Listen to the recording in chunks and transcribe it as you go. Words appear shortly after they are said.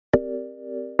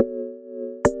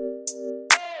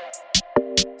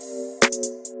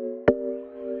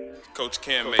Coach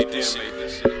Cam made this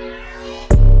shit.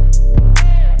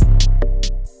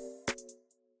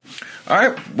 All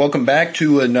right, welcome back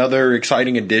to another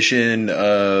exciting edition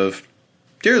of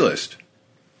Tier List.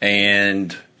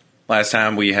 And last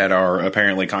time we had our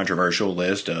apparently controversial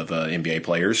list of NBA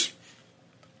players.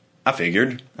 I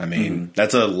figured. I mean,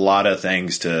 that's a lot of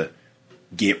things to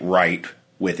get right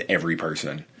with every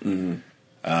person.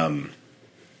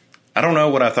 I don't know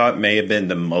what I thought may have been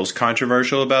the most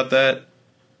controversial about that.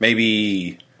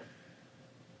 Maybe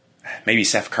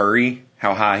Steph Curry,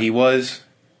 how high he was.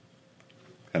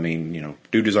 I mean, you know,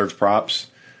 dude deserves props.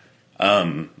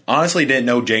 Honestly, didn't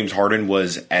know James Harden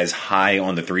was as high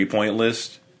on the three-point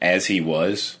list as he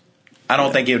was. I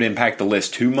don't think it would impact the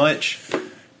list too much,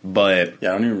 but Yeah,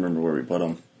 I don't even remember where we put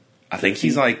him. I think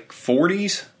he's like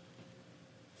 40s.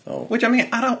 So Which, I mean,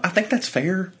 I think that's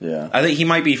fair. Yeah. I think he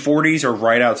might be 40s or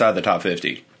right outside the top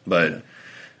 50. But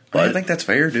I think that's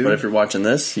fair, dude. But if you're watching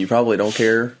this, you probably don't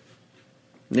care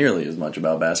nearly as much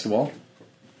about basketball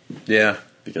Yeah,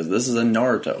 because this is a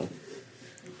Naruto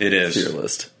it is. tier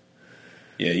list.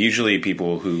 Yeah, usually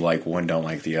people who like one don't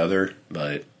like the other,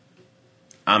 but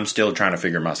I'm still trying to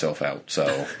figure myself out.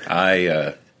 So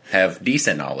I have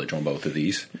decent knowledge on both of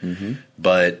these.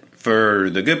 But for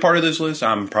the good part of this list,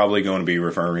 I'm probably going to be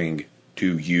referring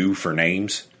to you for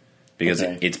names because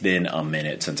Okay. it's been a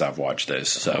minute since I've watched this.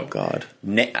 So Oh God,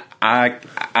 I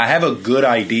have a good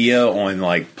idea on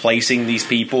like placing these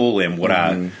people and what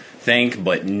I think,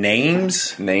 but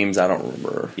names, names I don't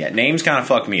remember. names kind of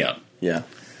fuck me up. Yeah,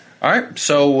 All right,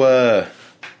 so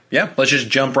let's just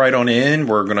jump right on in.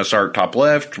 We're going to start top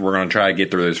left. We're going to try to get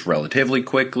through this relatively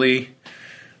quickly.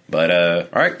 But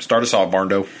all right, start us off,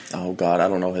 Barndo. oh God, I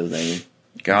don't know his name.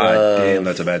 God damn,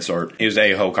 that's a bad start. He was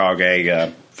a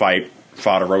Hokage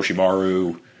fought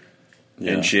Orochimaru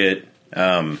Yeah. and shit.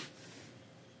 Oh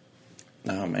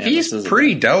man, He's this is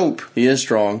pretty dope. He is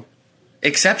strong.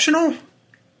 Exceptional?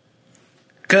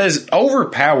 Because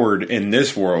overpowered in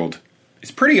this world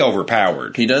is pretty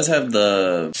overpowered. He does have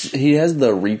he has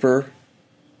the Reaper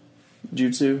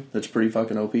jutsu. That's pretty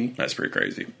fucking OP. That's pretty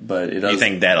crazy. But it does. You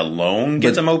think that alone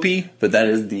gets him OP? But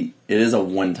it is a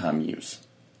one-time use.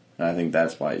 And I think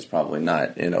that's why he's probably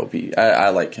not in OP. I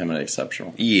like him in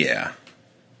exceptional. Yeah.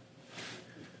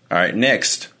 All right,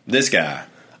 next, this guy.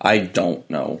 I don't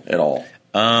know at all.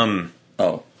 Um,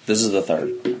 Oh, this is the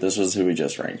third. This was who we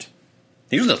just ranked.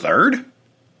 he was the third?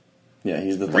 Yeah,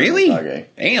 he's the third Really? Hokage.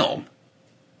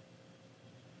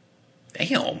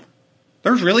 Damn.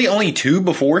 There's really only two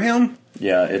before him?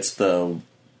 Yeah, it's I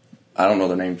don't know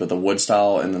their names, but the wood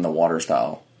style and then the water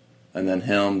style. And then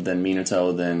him, then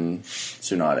Minato, then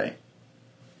Tsunade.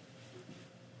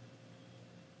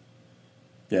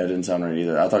 Yeah, it didn't sound right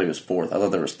either. I thought he was fourth. I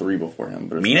thought there was three before him.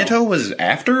 But Minato was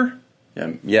after? Yeah,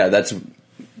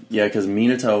 because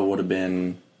Minato would have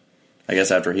been, I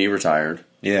guess, after he retired.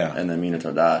 Yeah. And then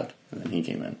Minato died, and then he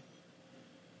came in.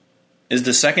 Is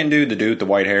the second dude the dude with the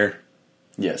white hair?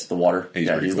 Yes, the water. He's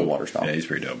He's pretty the cool. water style. Yeah, he's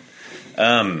pretty dope.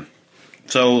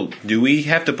 So do we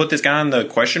have to put this guy in the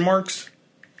question marks?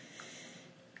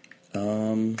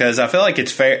 Because I feel like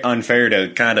it's unfair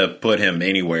to kind of put him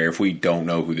anywhere if we don't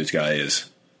know who this guy is.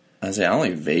 I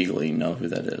only vaguely know who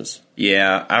that is.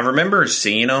 Yeah, I remember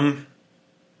seeing him,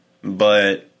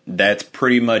 but that's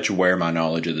pretty much where my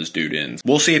knowledge of this dude ends.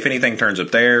 We'll see if anything turns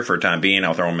up there. For the time being,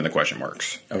 I'll throw him in the question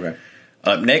marks. Okay.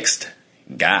 Up next,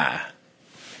 Guy.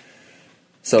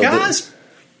 So Guy's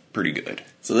pretty good.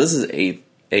 So this is eight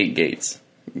gates.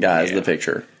 Guys, Yeah. the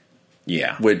picture.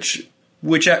 Yeah. Which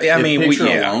I mean, picture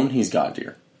alone, he's God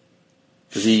tier.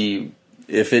 Because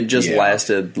if it just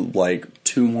lasted like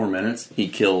 2 more minutes, he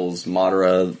kills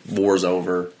Madara, war's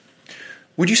over.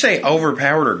 Would you say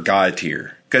overpowered or God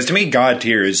tier? Because to me, God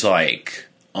tier is like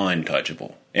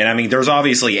untouchable. And I mean, there's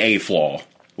obviously a flaw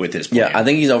with his plan. Yeah, I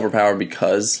think he's overpowered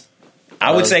because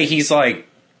I would say he's like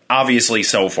obviously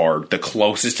so far the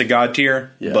closest to God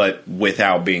tier, but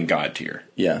without being God tier.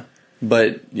 Yeah.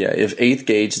 But yeah, if 8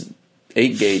 gates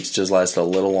just lasted a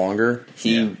little longer,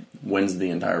 he wins the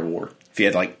entire war. If he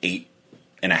had like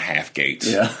 8.5 gates,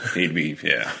 he'd be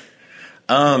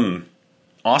Asuma?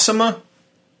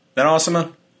 That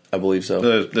Asuma? I believe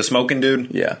so. The smoking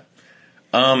dude? Yeah.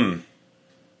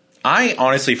 I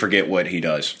honestly forget what he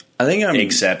does. I think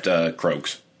except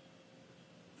Croaks.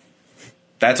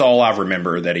 That's all I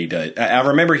remember that he did. I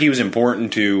remember he was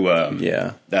important to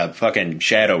that fucking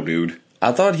Shadow dude.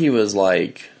 I thought he was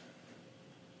like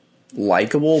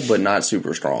likable, but not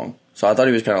super strong. So I thought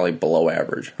he was kind of like below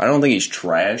average. I don't think he's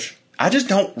trash. I just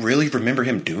don't really remember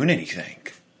him doing anything.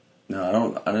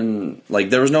 No, I didn't like.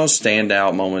 There was no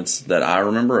standout moments that I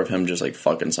remember of him just like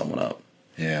fucking someone up.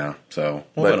 Yeah, so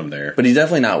we'll put him there. But he's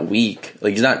definitely not weak.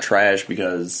 Like, he's not trash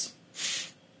because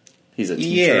he's a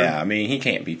teacher. Yeah, I mean, he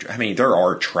can't be. I mean, there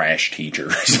are trash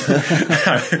teachers.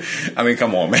 I mean,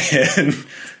 come on, man.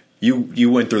 You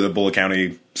went through the Bullitt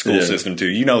County school system too.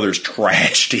 You know, there's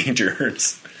trash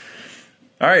teachers.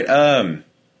 All right.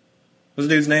 What's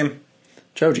the dude's name?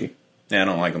 Choji. Yeah, I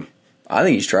don't like him. I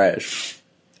think he's trash.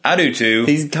 I do too.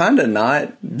 He's kind of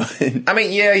not, but I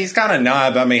mean, yeah, he's kind of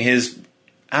not. But I mean,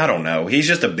 I don't know. He's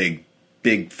just a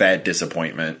big fat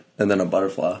disappointment. And then a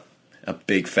butterfly. A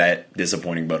big fat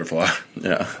disappointing butterfly.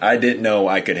 Yeah. I didn't know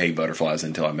I could hate butterflies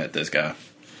until I met this guy.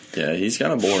 Yeah, he's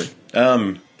kind of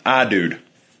boring. Eye dude.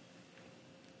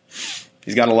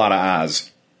 He's got a lot of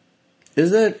eyes.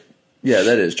 Is that? Yeah,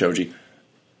 that is Choji.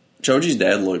 Choji's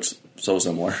dad looks so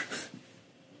similar.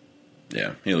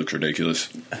 Yeah, he looks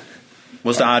ridiculous.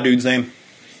 What's the eye dude's name?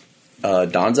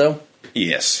 Donzo?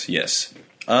 Yes.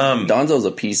 Donzo's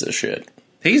a piece of shit.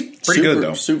 He's pretty good,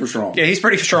 though. Super strong. Yeah, he's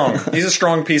pretty strong. He's a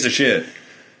strong piece of shit.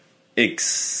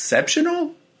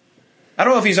 Exceptional? I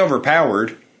don't know if he's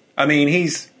overpowered. I mean,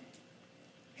 he's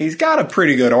got a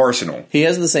pretty good arsenal. He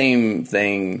has the same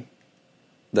thing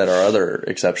that our other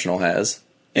exceptional has.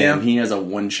 And he has a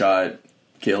one-shot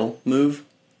kill move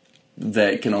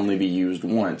that can only be used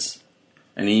once.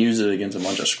 And he used it against a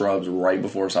bunch of scrubs right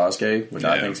before Sasuke, which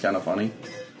I think is kind of funny.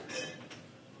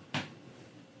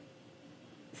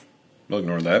 We'll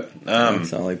ignore that.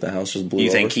 It's not like the house just blew over.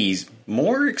 You think he's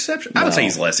more exceptional? I would say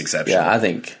he's less exceptional. Yeah, I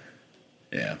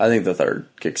think the third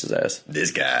kicks his ass.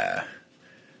 This guy.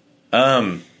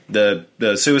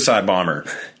 The suicide bomber.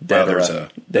 Well,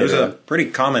 there's a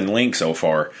pretty common link so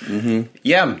far. Mm-hmm.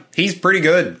 Yeah, he's pretty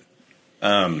good.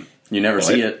 You never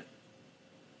see it.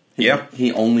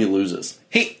 He only loses.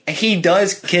 He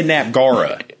does kidnap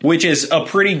Gaara, which is a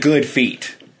pretty good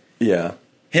feat. Yeah.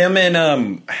 Him and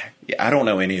I don't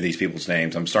know any of these people's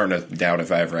names. I'm starting to doubt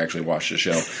if I ever actually watched the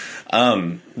show.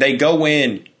 They go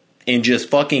in and just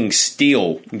fucking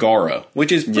steal Gaara,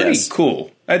 which is pretty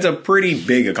cool. That's a pretty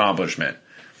big accomplishment.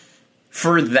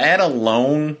 For that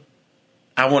alone,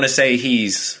 I want to say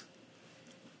he's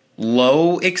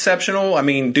low exceptional. I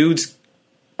mean, dude's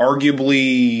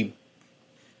arguably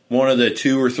one of the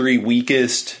 2 or 3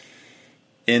 weakest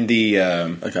in the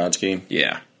Akatsuki.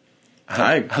 Yeah.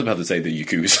 I was about to say the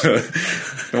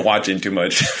Yakuza. Been watching too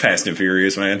much Fast and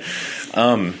Furious, man.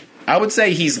 I would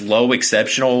say he's low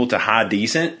exceptional to high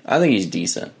decent. I think he's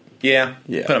decent. Yeah.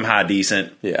 Put him high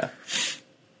decent. Yeah.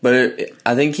 But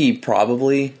I think he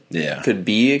probably could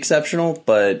be exceptional,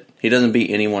 but he doesn't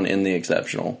beat anyone in the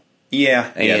exceptional.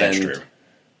 Yeah, that's true.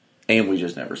 And we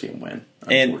just never see him win,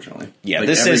 unfortunately. And,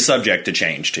 this is subject to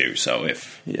change, too. So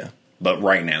But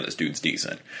right now, this dude's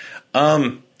decent.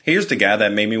 Here's the guy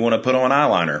that made me want to put on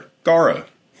eyeliner. Gaara.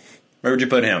 Where would you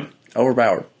put him?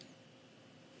 Overpowered.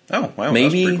 Oh, wow.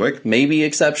 Maybe, that's pretty quick. Maybe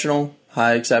exceptional.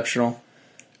 High exceptional.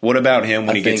 What about him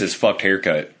when he gets his fucked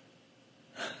haircut?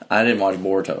 I didn't watch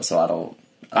Boruto, so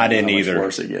I didn't know either. How much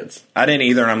worse it gets. I didn't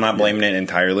either, and I'm not blaming it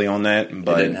entirely on that.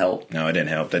 But it didn't help. No, it didn't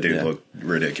help. That dude looked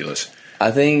ridiculous. I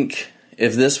think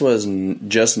if this was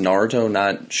just Naruto,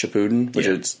 not Shippuden, which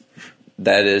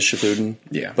that is Shippuden.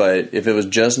 Yeah. But if it was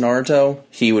just Naruto,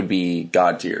 he would be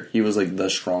God tier. He was like the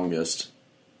strongest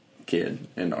kid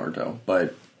in Naruto.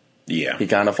 But he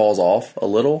kind of falls off a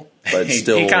little, but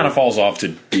still. He kind of falls off to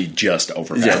be just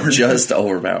overpowered. Yeah, just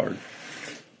overpowered.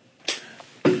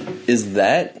 Is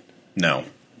that? No.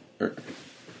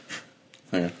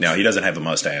 No, he doesn't have a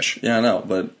mustache. Yeah, I know,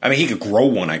 but. I mean, he could grow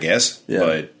one, I guess. Yeah.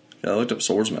 But I looked up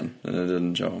swordsman, and it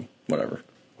didn't show him. Whatever.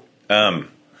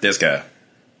 This guy.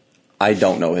 I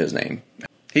don't know his name.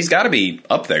 He's got to be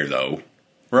up there, though,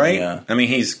 right? Yeah. I mean,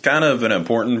 he's kind of an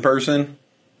important person.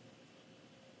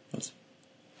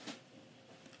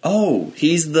 Oh,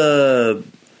 he's the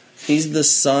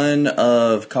son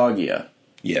of Kaguya.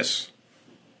 Yes.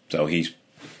 So he's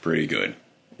pretty good.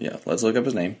 Yeah, let's look up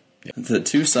his name. Yeah. The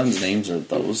 2 sons' names are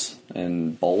those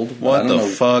in bold. What the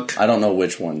fuck? I don't know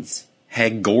which ones.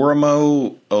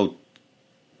 Hagoromo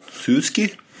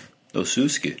Osusuke?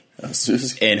 Osusuke.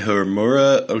 And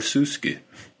Homura Osusuke.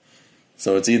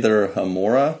 So it's either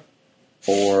Homura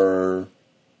or...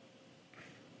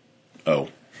 Oh.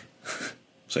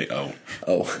 Say oh.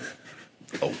 Oh.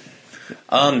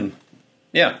 Oh.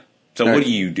 Yeah. So what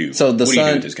do you do? So the what son... do you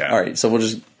do with this guy? All right, so we'll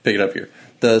just pick it up here.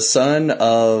 The son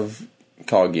of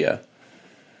Kaguya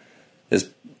is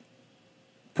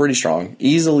pretty strong.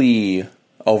 Easily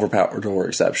overpowered or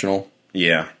exceptional.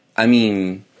 Yeah. I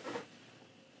mean,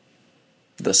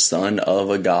 the son of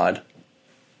a god.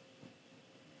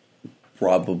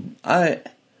 I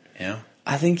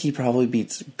think he probably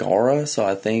beats Gaara, so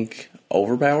I think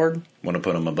overpowered. Want to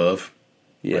put him above?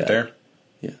 Yeah. right there.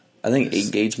 Yeah. I think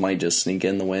 8 Gates might just sneak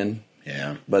in the win,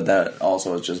 Yeah. but that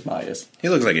also is just bias. He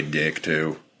looks like a dick,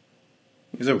 too.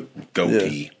 He's a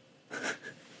goatee.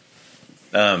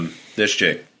 This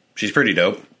chick, she's pretty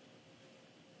dope.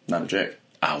 Not a chick.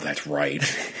 Oh, that's right.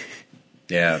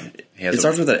 Yeah. He has It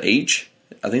starts with an H.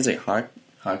 I think it's like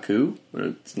Haku, but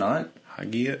it's not.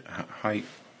 Hagia? I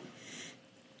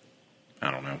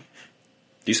don't know.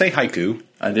 Do you say haiku?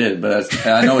 I did, but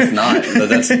I know it's not. But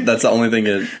that's the only thing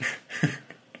that.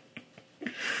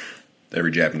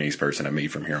 Every Japanese person I meet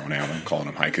from here on out, I'm calling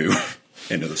them haiku.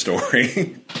 End of the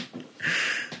story.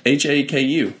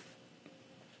 Haku.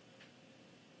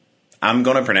 I'm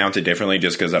going to pronounce it differently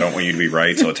just because I don't want you to be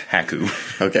right, so it's haku.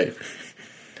 Okay.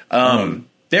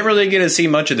 Didn't really get to see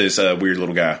much of this weird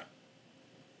little guy.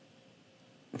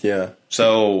 Yeah.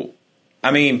 So, I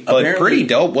mean, but Apparently- pretty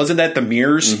dope. Wasn't that the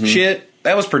mirrors shit?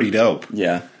 That was pretty dope.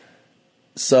 Yeah.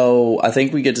 So I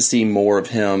think we get to see more of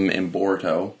him in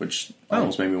Boruto, which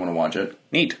almost made me want to watch it.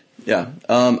 Neat. Yeah.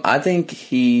 I think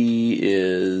he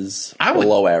is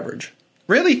below average.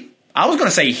 Really? I was going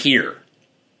to say here.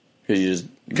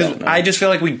 Because I just feel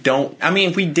like we don't. I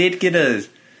mean, we did get to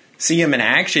see him in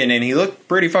action, and he looked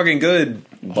pretty fucking good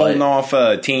holding off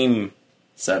Team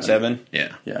 7.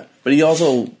 Yeah. Yeah. But he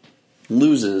also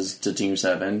loses to Team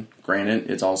 7. Granted,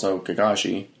 it's also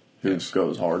Kakashi who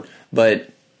goes hard.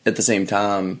 But at the same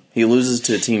time, he loses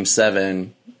to Team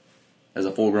 7 as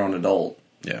a full-grown adult.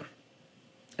 Yeah.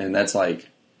 And that's like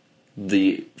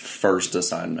the first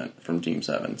assignment from Team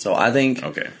 7. So I think...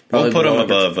 Okay. We'll put him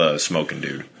above Smoking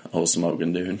Dude. Oh,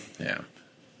 Smoking Dude. Yeah.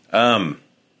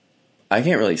 I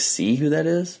can't really see who that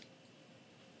is.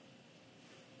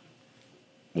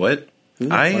 What? Who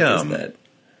the fuck is that?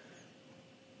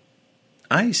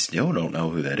 I still don't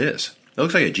know who that is. It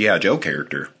looks like a G.I. Joe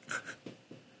character.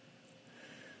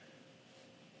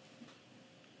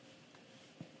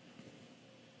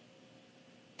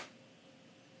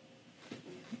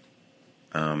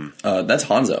 That's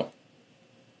Hanzo.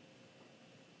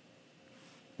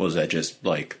 Was that just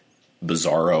like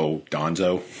Bizarro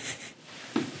Donzo?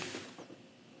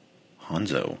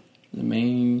 Hanzo. The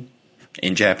main...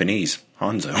 In Japanese,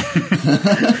 Hanzo.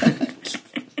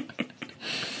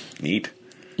 Neat.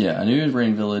 Yeah, I knew he was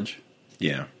Rain Village.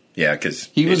 Yeah. Yeah, because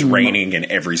He was it's raining in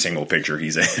every single picture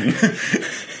he's in.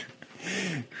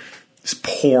 It's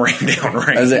pouring down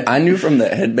rain. I knew from the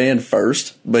headband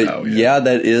first, but yeah,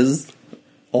 that is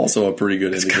also a pretty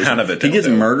good indication. Kind of a He gets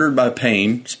telltale. murdered by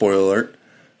Pain. Spoiler alert.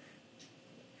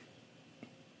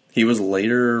 He was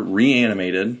later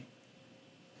reanimated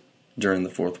during the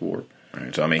Fourth War.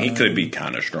 Right, so, I mean, he could be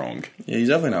kind of strong. Yeah, he's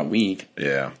definitely not weak.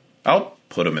 Yeah. I'll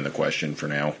put him in the question for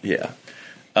now. Yeah.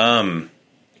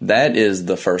 That is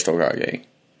the first Hokage.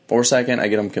 For a second, I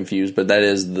get him confused, but that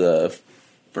is the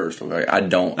first Hokage. I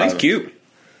don't... He's cute.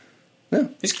 Yeah.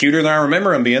 He's cuter than I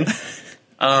remember him being.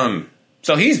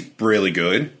 So he's really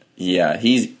good. Yeah,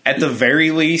 he's... At the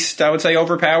very least, I would say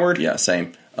overpowered. Yeah,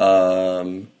 same.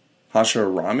 Hashirami?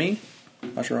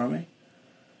 Hashirami?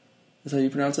 Is that how you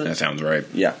pronounce it? That sounds right.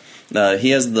 Yeah.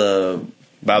 He has the...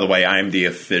 By the way, I am the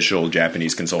official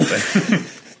Japanese consultant.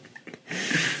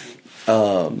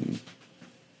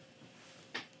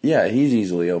 Yeah, he's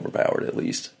easily overpowered at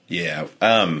least. Yeah.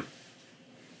 What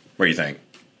do you think?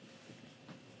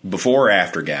 Before or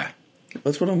after guy?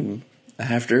 Let's put him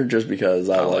after, just because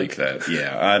I like that.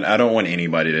 Yeah, I don't want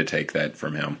anybody to take that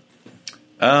from him.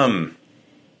 The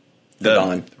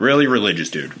Hidan. really religious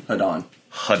dude. Hidan.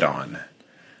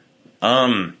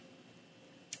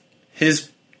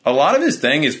 A lot of his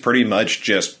thing is pretty much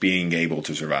just being able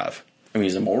to survive. I mean,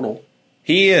 he's immortal.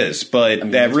 He is,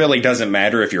 but that really doesn't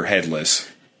matter if you're headless.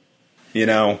 You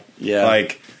know? Yeah.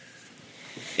 Like,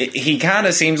 he kind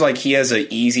of seems like he has an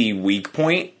easy weak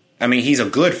point. I mean, he's a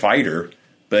good fighter,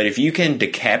 but if you can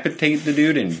decapitate the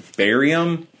dude and bury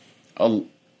him,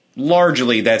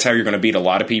 largely that's how you're going to beat a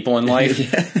lot of people in life.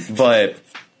 Yeah. But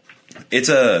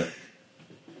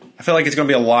I feel like it's going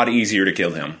to be a lot easier to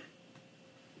kill him.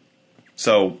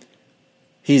 So,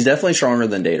 He's definitely stronger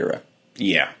than Datara.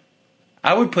 yeah.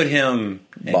 I would put him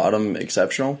Bottom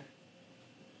exceptional?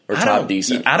 Or top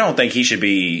decent? I don't think he should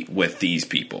be with these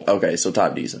people. Okay, so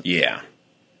top decent. Yeah.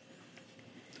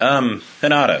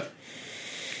 Hinata.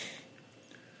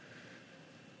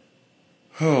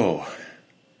 Oh.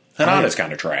 Hinata's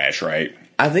kind of trash, right?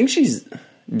 I think she's...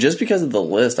 Just because of the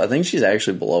list, I think she's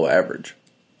actually below average.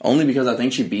 Only because I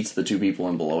think she beats the two people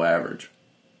in below average.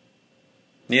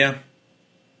 Yeah.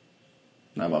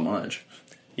 Not by much.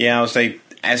 Yeah, I would say,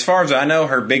 as far as I know,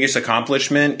 her biggest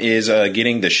accomplishment is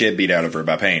getting the shit beat out of her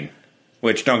by Pain.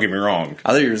 Which, don't get me wrong.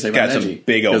 I thought you were going to say got by some Neji,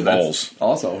 big old 'cause that's balls.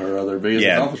 Also her other biggest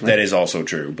Yeah, accomplishment. that is also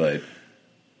true, but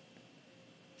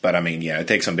But, I mean, yeah, it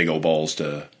takes some big old balls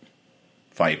to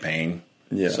fight Pain.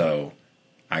 Yeah. So,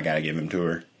 I got to give him to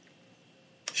her.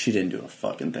 She didn't do a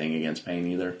fucking thing against Pain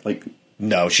either. Like,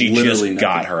 No, she literally just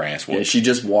got nothing. her ass whooped. Yeah, she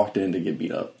just walked in to get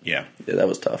beat up. Yeah. Yeah, that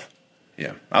was tough.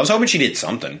 Yeah. I was hoping she did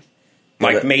something.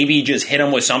 Like, but- maybe just hit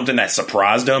him with something that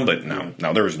surprised him, but no,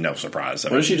 there was no surprise.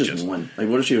 What if she just won? Like,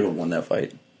 what if she would have won that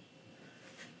fight?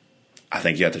 I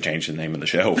think you have to change the name of the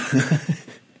show.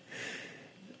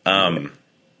 I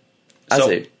So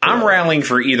say, I'm rallying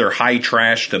for either high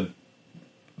trash to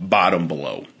bottom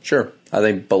below. sure. I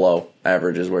think below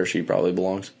average is where she probably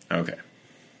belongs. Okay.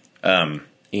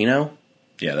 Eno?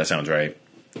 Yeah, that sounds right.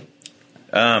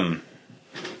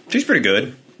 She's pretty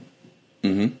good.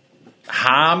 Mm-hmm.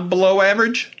 High below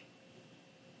average?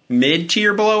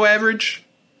 Mid-tier below average?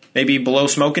 Maybe below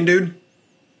Smoking Dude?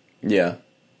 Yeah.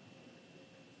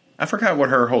 I forgot what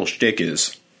her whole shtick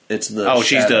is. It's the Oh,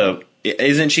 she's shadow.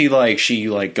 Isn't she like, she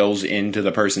like goes into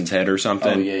the person's head or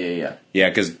something? Oh, yeah. Yeah,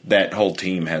 because that whole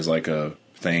team has like a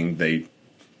thing they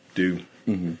do.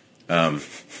 Mm-hmm.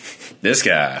 This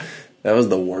guy. That was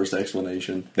the worst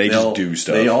explanation. They just do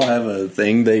stuff. They all have a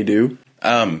thing they do.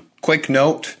 Quick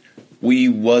note, we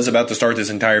was about to start this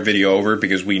entire video over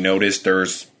because we noticed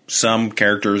there's some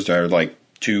characters that are like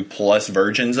 2+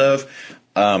 versions of,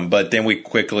 but then we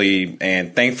quickly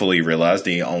and thankfully realized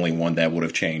the only one that would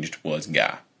have changed was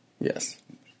Guy. Yes.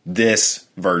 This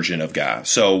version of Guy.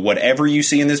 So whatever you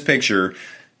see in this picture,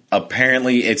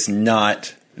 apparently it's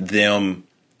not them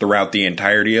throughout the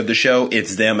entirety of the show.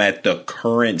 It's them at the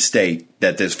current state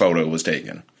that this photo was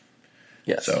taken.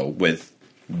 Yes. So with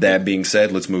that being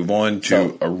said, let's move on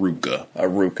to Aruka.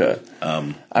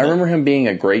 Aruka. I remember him being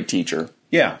a great teacher,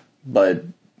 Yeah.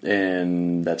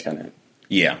 and that's kind of it.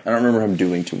 Yeah. I don't remember him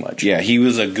doing too much. Yeah, he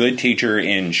was a good teacher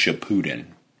in Shippuden,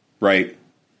 right?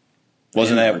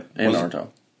 Wasn't that... And was- Naruto.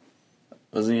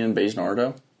 Was he in base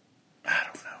Naruto? I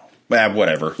don't know.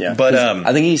 Whatever. Yeah. But, 'Cause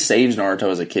I think he saves Naruto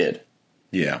as a kid.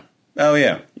 yeah. Oh,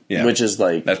 yeah. Yeah. Which is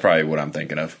like... That's probably what I'm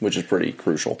thinking of. Which is pretty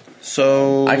crucial.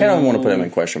 So... I kind of want to put him in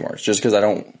question marks, just because I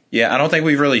don't... Yeah, I don't think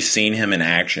we've really seen him in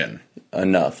action.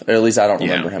 Enough. Or at least I don't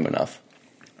remember him enough.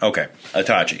 Okay.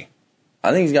 Itachi.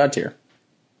 I think he's God tier.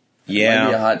 Might be a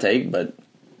Yeah. hot take, but...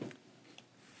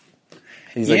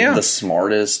 He's like Yeah. the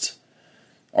smartest...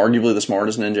 Arguably the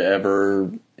smartest ninja ever.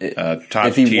 Top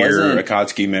if he tier wasn't-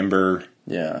 Akatsuki member.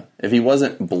 Yeah. If he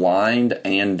wasn't blind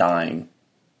and dying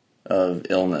of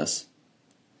illness,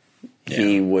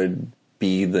 he would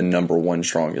be the number one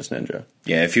strongest ninja.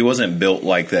 Yeah, if he wasn't built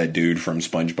like that dude from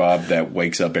SpongeBob that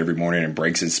wakes up every morning and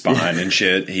breaks his spine and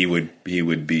shit, he would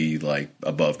be like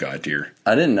above God tier.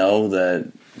 I didn't know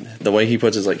that the way he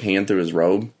puts his like hand through his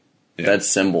robe, Yeah. that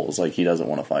symbols like he doesn't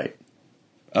want to fight.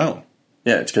 Oh.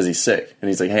 Yeah, it's because he's sick. And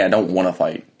he's like, hey, I don't want to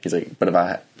fight. He's like, but if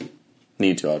I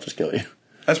need to, I'll just kill you.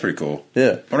 That's pretty cool.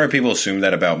 Yeah. I wonder if people assume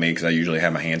that about me because I usually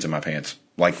have my hands in my pants.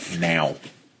 Like now.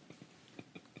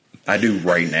 I do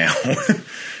right now.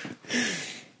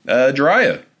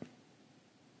 Jiraiya.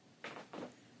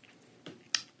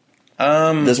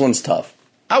 This one's tough.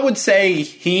 I would say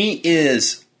he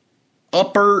is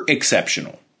upper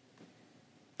exceptional.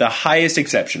 The highest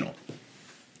exceptional.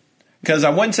 Because I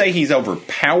wouldn't say he's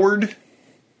overpowered,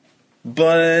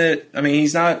 but, I mean,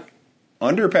 he's not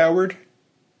underpowered.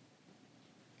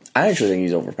 I actually think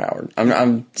he's overpowered.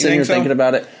 I'm sitting here so? thinking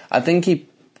about it. I think he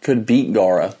could beat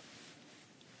Gaara.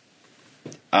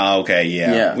 Okay,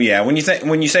 yeah. When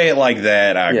you say it like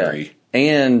that, I agree.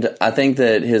 And I think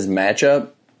that his matchup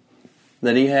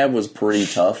that he had was pretty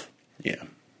tough. Yeah.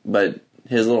 But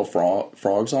his little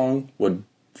frog song would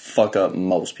fuck up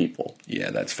most people.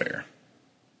 Yeah, that's fair.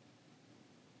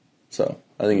 So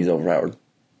I think he's overpowered.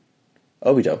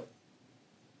 Obito.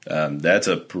 That's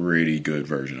a pretty good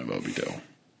version of Obito.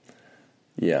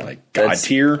 Yeah. Like God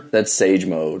tier? That's Sage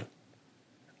Mode.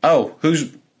 Oh,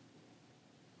 who's...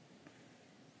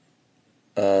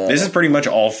 this is pretty much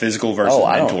all physical versus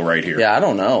mental right here. Yeah, I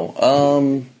don't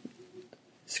know.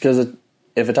 It's because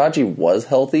if Itachi was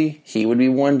healthy, he would be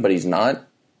one, but he's not.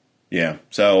 Yeah,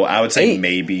 so I would say 8.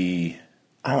 maybe...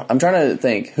 I'm trying to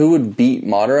think. Who would beat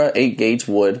Madara? 8 Gates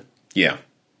would. Yeah.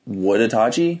 Would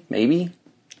Itachi? Maybe?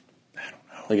 I don't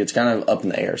know. Like, it's kind of up in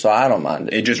the air, so I don't mind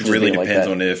it. It just really being depends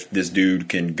like on if this dude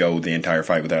can go the entire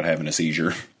fight without having a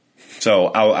seizure. So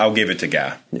I'll give it to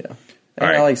Guy. Yeah. And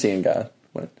right. I like seeing Guy.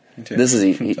 But too. this is I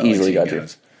like easily seeing got to.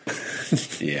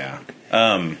 guys. Yeah.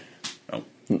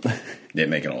 Didn't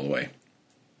make it all the way.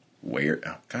 Where?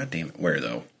 Oh, God damn it. Where,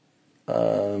 though? I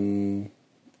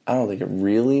don't think it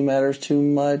really matters too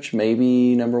much.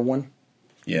 Maybe number 1.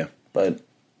 Yeah. But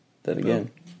then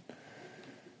again,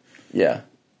 yeah,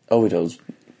 Obito's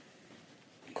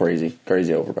crazy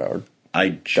overpowered. I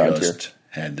God just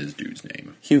had this dude's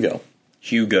name. Hugo.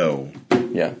 Hugo.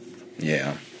 Yeah.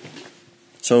 Yeah.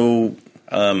 So,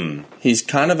 he's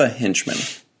kind of a henchman.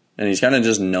 And he's kind of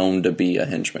just known to be a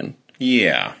henchman.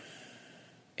 Yeah.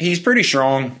 He's pretty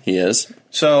strong. He is.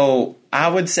 So I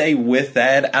would say with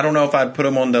that, I don't know if I'd put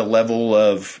him on the level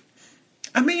of.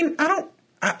 I mean, I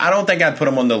don't think I'd put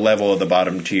him on the level of the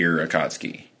bottom tier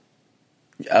Akatsuki.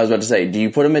 I was about to say, do you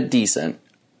put him at decent?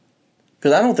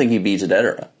 Because I don't think he beats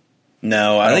Deidara.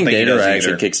 No, I don't think he Deidara does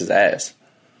actually either. kicks his ass.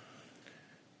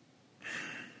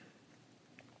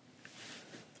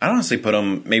 I'd honestly put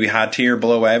him maybe high tier,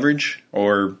 below average,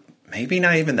 or maybe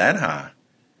not even that high.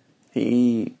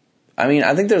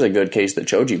 I think there's a good case that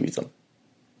Choji beats him.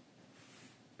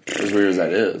 As weird as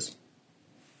that is.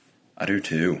 I do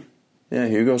too. Yeah,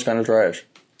 Hugo's kind of trash.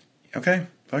 Okay,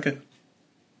 fuck it.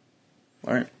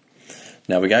 All right.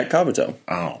 Now we got Kabuto.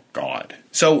 Oh, God.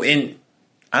 So, I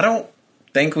don't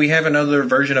think we have another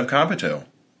version of Kabuto.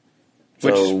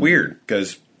 Which is weird,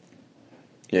 because...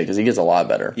 Yeah, because he gets a lot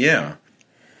better. Yeah.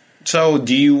 So,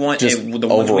 do you want... Just the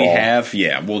ones we overall. have?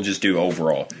 Yeah, we'll just do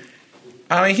overall.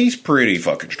 I mean, he's pretty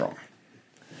fucking strong.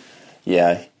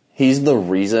 Yeah, he's the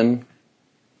reason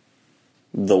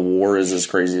the war is as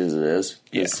crazy as it is.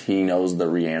 Because he knows the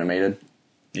reanimated.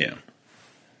 Yeah.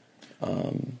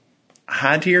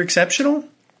 High tier exceptional?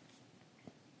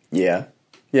 Yeah.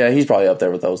 Yeah, he's probably up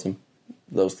there with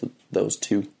those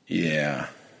two. Yeah.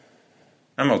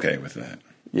 I'm okay with that.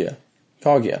 Yeah.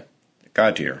 Kaguya.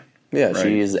 God tier. Yeah, Right.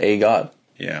 she is a god.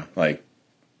 Yeah. Like,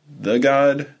 the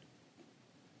god?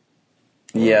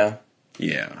 Yeah.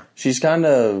 Yeah. She's kind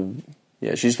of...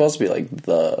 Yeah, she's supposed to be like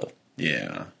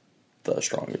Yeah. the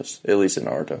strongest. At least in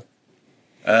Naruto.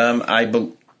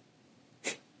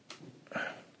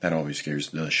 That always scares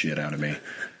the shit out of me.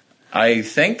 I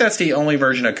think that's the only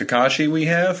version of Kakashi we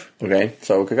have. Okay,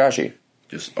 so Kakashi.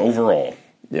 Just overall.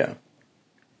 Yeah.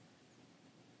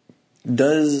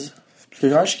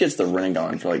 Kakashi gets the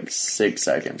Rinnegan for like 6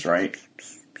 seconds, right?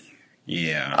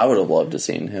 Yeah. I would have loved to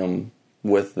seen him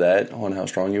with that on how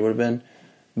strong he would have been.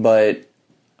 But,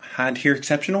 High tier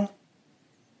exceptional?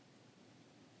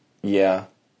 yeah.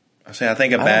 I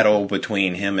think a battle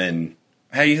between him and...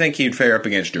 How do you think he'd fare up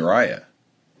against Jiraiya?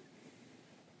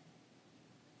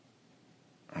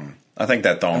 I think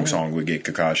that thong song would get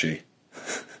Kakashi.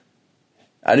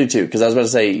 I do too, because I was about to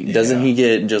say, doesn't Yeah. he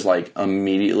get just like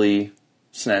immediately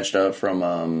snatched up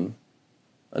from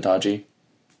Itachi?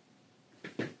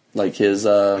 Like his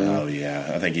Oh,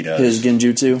 yeah. I think he does. his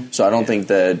Genjutsu? So I don't think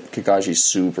that Kakashi's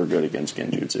super good against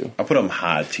Genjutsu. I'll put him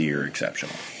high tier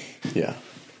exceptional. Yeah.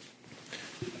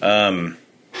 I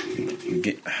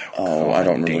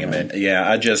don't remember. Damn it. Yeah,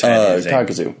 I just had his name.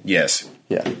 Kakuzu. Yes.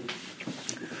 Yeah.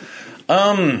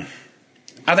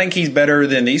 I think he's better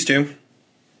than these two.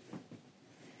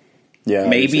 Yeah.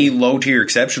 Maybe low tier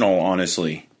exceptional,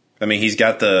 honestly. I mean, he's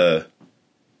got they're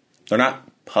not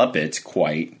puppets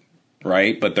quite,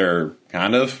 right? But they're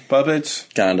kind of puppets.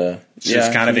 Kinda. It's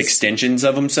just kind of extensions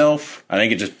of himself. I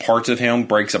think it just parts of him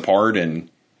breaks apart and...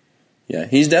 Yeah,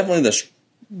 he's definitely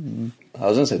I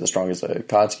was going to say the strongest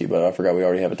Akatsuki, but I forgot we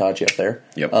already have Itachi up there.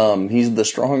 Yep.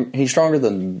 He's stronger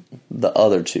than the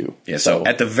other two. Yeah, so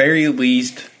at the very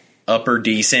least, upper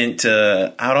decent.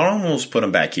 I'd almost put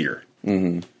him back here.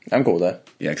 Mm-hmm. I'm cool with that.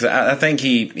 Yeah, because I think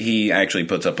he actually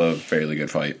puts up a fairly good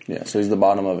fight. Yeah, so he's the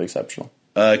bottom of exceptional.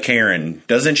 Karen,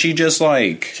 doesn't she just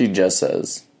like... She just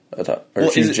says...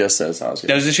 just says Sasuke.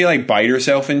 Doesn't she like bite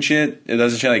herself and shit?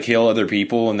 Doesn't she like heal other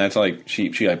people and that's like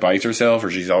she like bites herself, or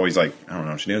she's always like, I don't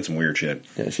know, she's doing some weird shit.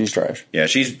 Yeah, she's trash. Yeah,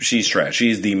 she's trash.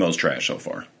 She's the most trash so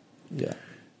far. Yeah.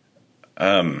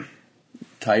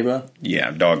 Kaiba?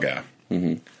 Yeah, dog guy.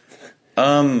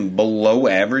 Mm-hmm. Below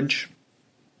average.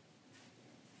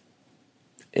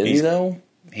 Is he though?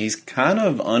 He's kind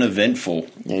of uneventful.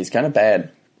 Yeah, he's kind of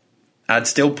bad. I'd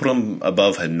still put him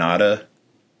above Hinata.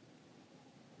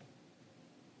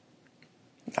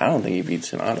 I don't think he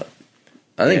beats Hinata.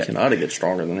 I think Hinata gets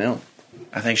stronger than him.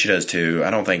 I think she does too. I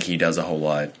don't think he does a whole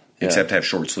lot, except have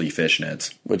short sleeve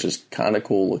fishnets. Which is kind of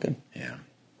cool looking. Yeah.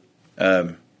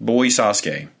 Boy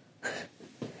Sasuke.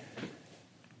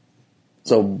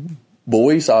 So,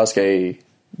 boy Sasuke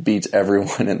beats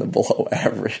everyone in the below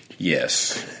average.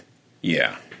 Yes.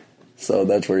 Yeah. So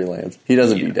that's where he lands. He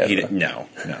doesn't beat Deidara. No.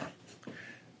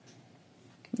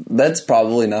 That's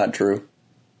probably not true.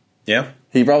 Yeah?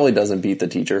 He probably doesn't beat the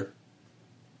teacher.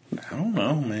 I don't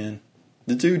know, man.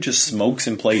 The dude just smokes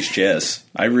and plays chess.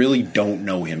 I really don't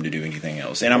know him to do anything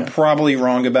else. And I'm probably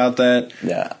wrong about that.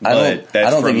 Yeah. But that's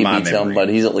I don't from think he my beats memory. him, but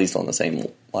he's at least on the same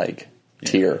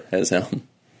tier as him.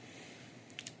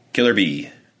 Killer Bee.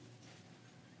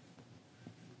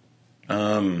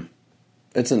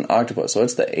 It's an octopus, so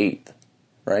it's the 8th,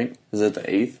 right? Is it the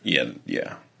 8th?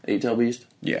 Yeah. 8-tailed beast?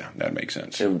 Yeah, that makes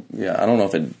sense. I don't know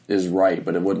if it is right,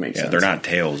 but it would make sense. They're not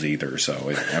tails either, so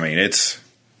it's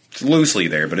loosely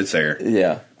there, but it's there.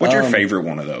 Yeah. What's your favorite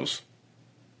one of those?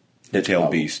 The tail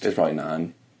beast. It's probably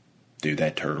 9. Dude,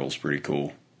 that turtle's pretty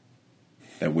cool.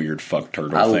 That weird fuck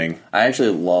turtle thing. I actually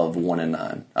love 1 and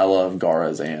 9. I love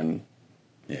Garas and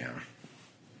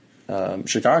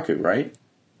Shikaku, right?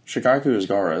 Shikaku is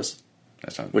Garas,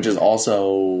 which is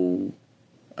also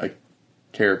a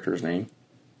character's name.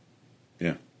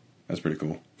 Yeah, that's pretty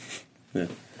cool. Yeah.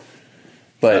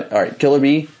 But, all right, Killer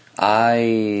Bee,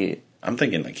 I'm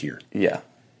thinking like here. Yeah.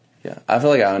 I feel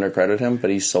like I undercredit him,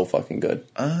 but he's so fucking good.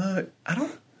 I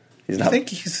don't... He's You not... think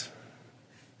he's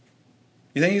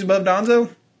above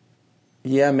Donzo?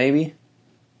 Yeah, maybe.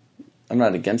 I'm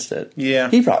not against it. Yeah.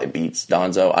 He probably beats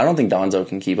Donzo. I don't think Donzo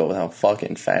can keep up with how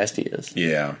fucking fast he is.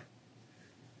 Yeah.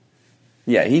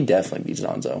 Yeah, he definitely beats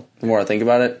Donzo. The more I think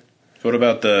about it. So what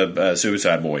about the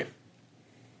Suicide Boy?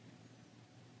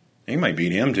 He might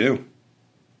beat him too.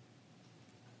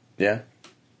 Yeah.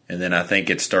 And then I think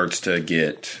it starts to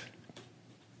get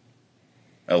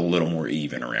a little more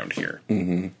even around here.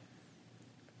 Mm-hmm.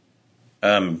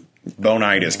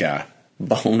 Bonitis guy.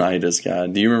 Bonitis guy.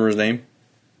 Do you remember his name?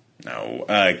 No.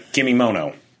 Kimmy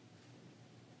Mono.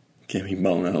 Gimme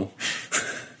Bono.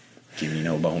 Gimme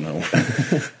no Bono.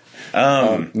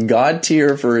 God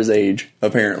tier for his age,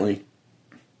 apparently.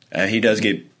 He does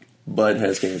get... But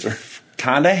has cancer.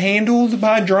 Kind of handled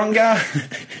by a drunk guy.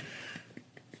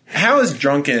 How is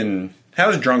Drunk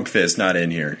Fist not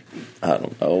in here? I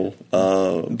don't know.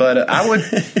 But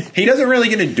he doesn't really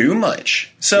get to do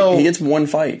much. So he gets one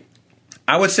fight.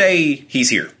 I would say he's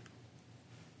here.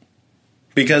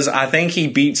 Because I think he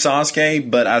beat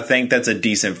Sasuke, but I think that's a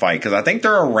decent fight. Because I think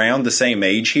they're around the same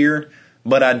age here,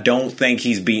 but I don't think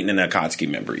he's beaten an Akatsuki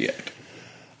member yet.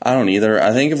 I don't either.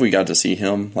 I think if we got to see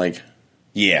him,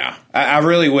 Yeah. I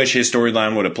really wish his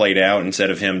storyline would have played out instead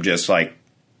of him just,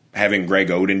 having Greg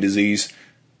Oden disease.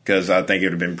 Because I think it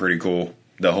would have been pretty cool,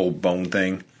 the whole bone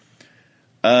thing.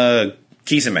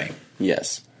 Kisame.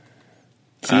 Yes.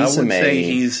 Kisame. I would say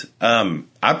he's...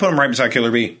 I put him right beside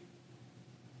Killer Bee.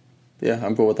 Yeah,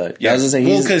 I'm cool with that. Yeah, I was going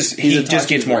to say because he just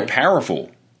gets more powerful.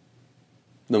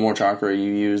 The more chakra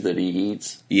you use that he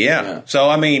eats. Yeah. So,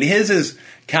 his is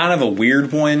kind of a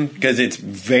weird one because it's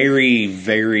very,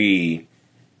 very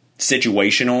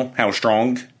situational, how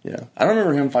strong. Yeah. I don't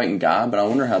remember him fighting Guy, but I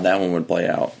wonder how that one would play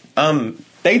out.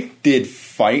 They did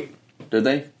fight. Did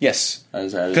they? Yes.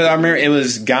 Because I remember it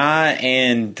was Guy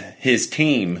and his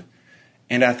team,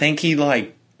 and I think he,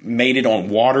 made it on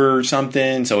water or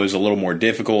something, so it was a little more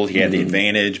difficult. He had the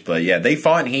advantage, but yeah, they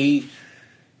fought, and he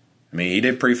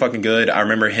did pretty fucking good. I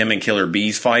remember him and Killer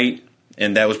Bee's fight,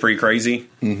 and that was pretty crazy.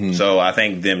 Mm-hmm. So I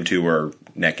think them two are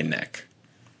neck and neck.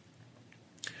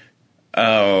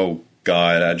 Oh,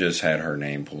 God, I just had her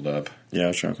name pulled up. Yeah, I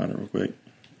was trying to find it real quick.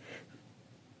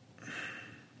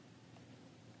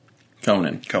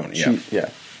 Conan,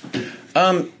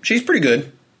 yeah. She's pretty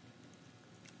good.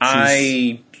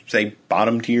 I say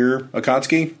bottom tier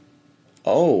Akatsuki.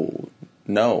 Oh,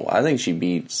 no. I think she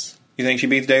beats... You think she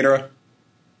beats Deidara?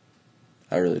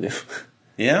 I really do.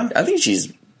 Yeah? I think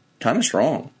she's kind of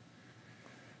strong.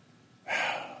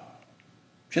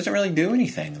 She doesn't really do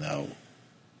anything, though.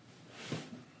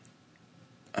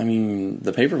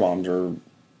 The paper bombs are...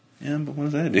 Yeah, but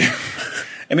what does that do?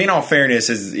 All fairness,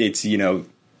 it's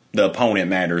the opponent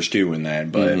matters, too, in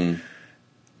that, but...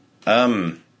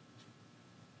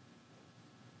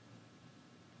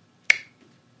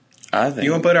 I think...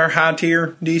 You want to put our high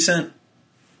tier decent?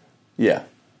 Yeah.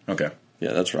 Okay.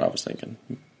 Yeah, that's what I was thinking.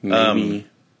 Maybe...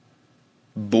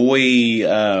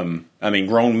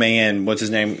 grown man, what's his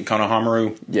name?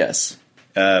 Konohamaru? Yes.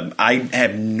 I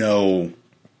have no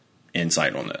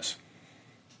insight on this.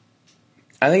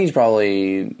 I think he's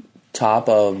probably top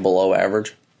of below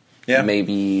average. Yeah.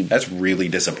 Maybe... That's really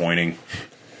disappointing.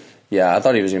 Yeah, I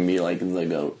thought he was going to be, the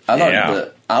GOAT.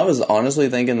 I was honestly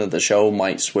thinking that the show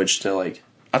might switch to,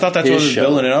 I thought that's what it was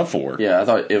building it up for. Yeah, I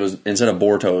thought it was, instead of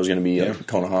Boruto, it was going to be a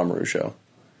Konohamaru show.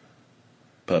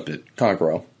 Puppet.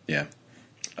 Kankuro. Yeah.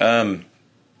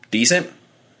 Decent?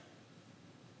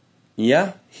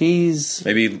 Yeah, he's...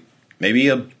 Maybe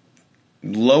a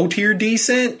low tier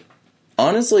decent?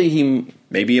 Honestly, he...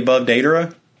 Maybe above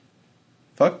Deidara?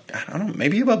 Fuck, I don't know.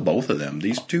 Maybe above both of them.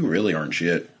 These two really aren't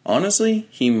shit. Honestly,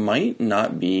 he might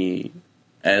not be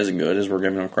as good as we're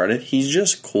giving him credit. He's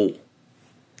just cool.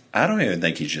 I don't even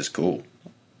think he's just cool.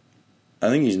 I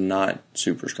think he's not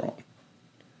super strong.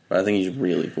 But I think he's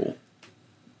really cool.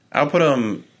 I'll put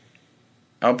him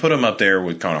I'll put him up there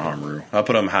with Konohamaru. I'll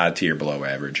put him high tier below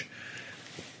average.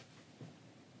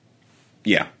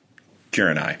 Yeah.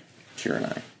 Kurenai.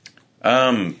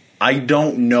 I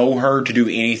don't know her to do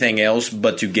anything else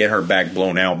but to get her back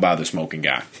blown out by the smoking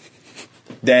guy.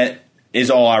 That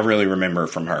is all I really remember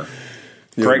from her.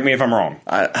 Yeah. Correct me if I'm wrong.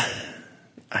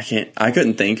 I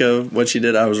couldn't think of what she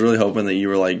did. I was really hoping that you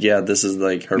were like, yeah, this is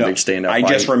like her big standout I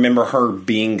fight. just remember her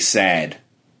being sad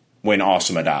when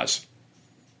Asuma dies.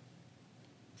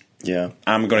 Yeah.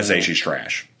 I'm going to say she's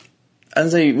trash. I'd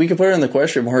say we could put her in the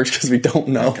question marks because we don't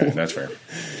know. Okay, that's fair.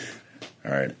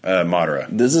 All right. Madara.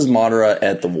 This is Madara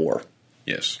at the war.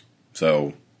 Yes.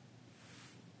 So,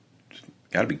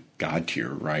 got to be God tier,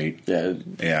 right? Yeah.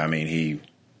 Yeah, I mean,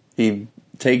 he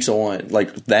takes on,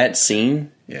 like, that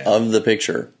scene of the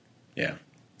picture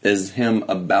is him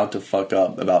about to fuck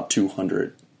up about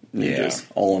 200 ninjas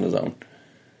all on his own.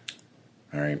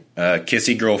 All right.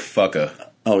 Kissy Girl Fucka.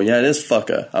 Oh, yeah, it is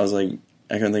Fucka. I was like,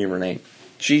 I couldn't think of her name.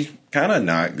 She's kind of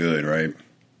not good, right?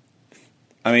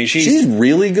 I mean, she's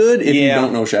really good if you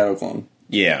don't know Shadow Clone.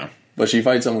 Yeah. But she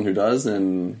fights someone who does,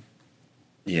 and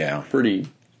pretty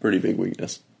big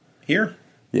weakness. Here?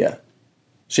 Yeah.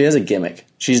 She has a gimmick.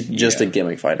 She's just a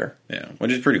gimmick fighter. Yeah,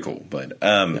 which is pretty cool. But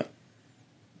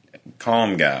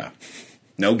calm guy.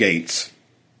 No gates.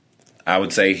 I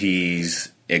would say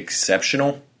he's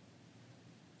exceptional.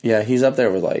 Yeah, he's up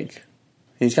there with, like...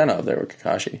 He's kind of up there with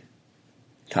Kakashi.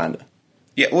 Kind of.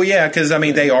 Yeah, well, yeah, because, I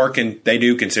mean, they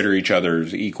do consider each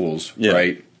other's equals,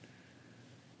 right?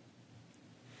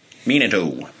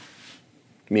 Minato.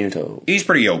 He's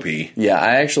pretty OP. Yeah,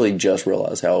 I actually just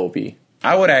realized how OP.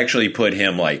 I would actually put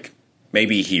him, like,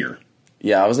 maybe here.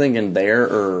 Yeah, I was thinking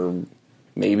there or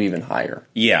maybe even higher.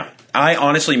 Yeah, I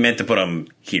honestly meant to put him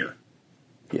here.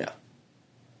 Yeah.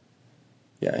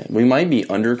 Yeah, we might be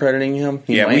undercrediting him.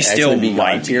 He might we still actually be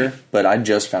might God tier, but I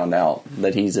just found out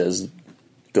that he's as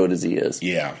good as he is.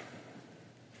 Yeah.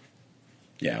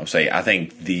 Yeah, I'll say I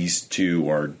think these two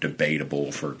are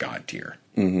debatable for God tier.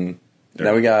 Mm-hmm.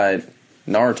 Now we got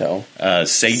Naruto.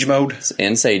 Sage Mode.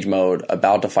 In Sage Mode,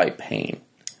 about to fight Pain.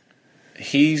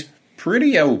 He's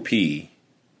pretty OP.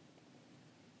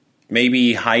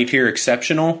 Maybe high tier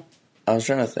exceptional? I was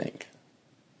trying to think.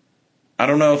 I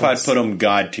don't know if I'd put him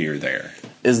God tier there.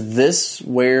 Is this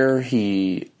where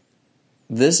he...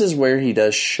 This is where he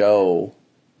does show...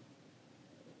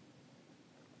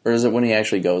 Or is it when he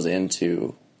actually goes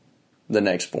into the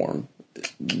next form?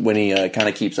 When he kind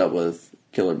of keeps up with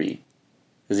Killer Bee?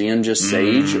 Is he in just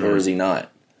Sage, or is he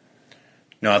not?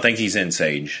 No, I think he's in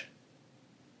Sage.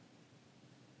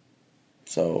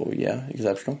 So, yeah,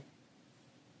 exceptional.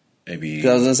 Maybe... 'Cause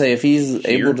I was going to say, if he's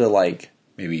able to, like...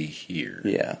 Maybe here.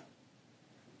 Yeah.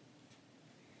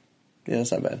 Yeah,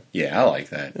 that's not bad. Yeah, I like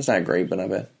that. It's not great, but not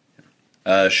bad.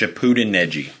 Shippuden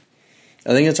Neji. I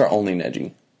think it's our only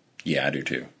Neji. Yeah, I do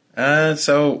too.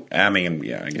 So, I mean,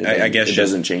 yeah, I guess it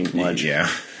doesn't change much. Yeah.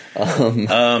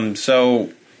 So,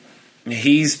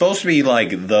 he's supposed to be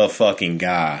like the fucking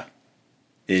guy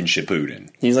in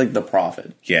Shippuden. He's like the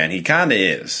prophet. Yeah, and he kind of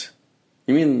is.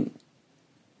 You mean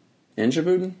in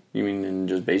Shippuden? You mean in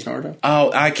just base Naruto?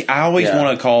 Oh, I always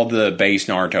want to call the base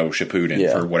Naruto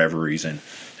Shippuden for whatever reason.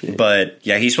 Yeah. But,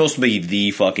 yeah, he's supposed to be the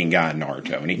fucking guy in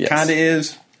Naruto, and he kind of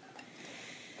is.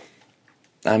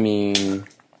 I mean,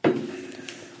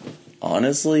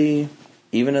 honestly,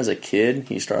 even as a kid,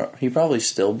 he probably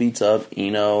still beats up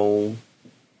Ino,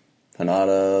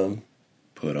 Hinata.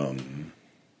 He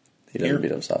doesn't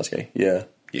beat up Sasuke. Yeah.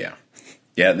 Yeah.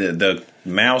 Yeah, the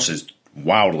mouse is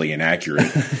wildly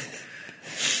inaccurate.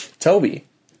 Toby.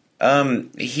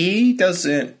 He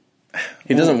doesn't...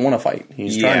 He doesn't want to fight.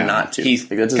 He's trying not to. He's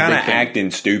kind of acting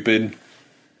stupid.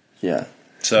 Yeah.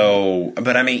 So,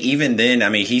 but I mean, even then, I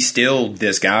mean, he's still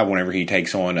this guy whenever he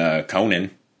takes on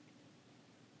Conan.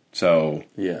 So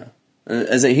yeah,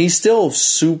 he's still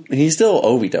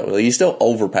Obito. Like, he's still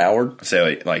overpowered.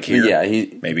 So, like here,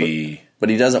 maybe, but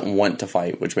he doesn't want to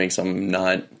fight, which makes him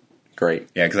not great.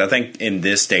 Yeah, because I think in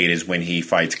this state is when he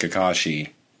fights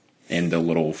Kakashi in the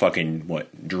little fucking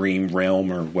dream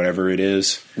realm or whatever it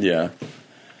is. Yeah.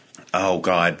 Oh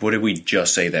God, what did we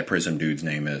just say that Prism dude's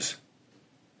name is?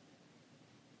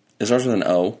 It starts with an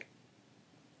O.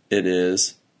 It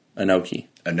is Inoki.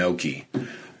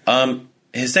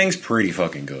 His thing's pretty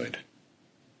fucking good.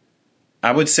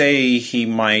 I would say he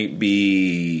might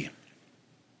be...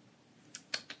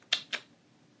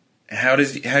 How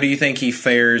do you think he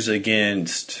fares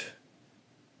against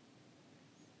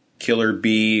Killer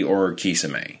Bee or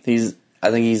Kisame?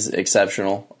 I think he's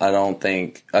exceptional.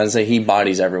 I'd say he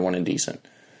bodies everyone in decent.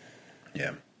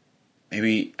 Yeah.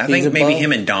 Maybe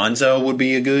him and Danzo would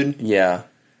be a good. Yeah.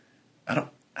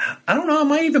 I don't know. I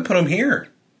might even put him here.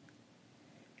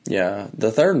 Yeah,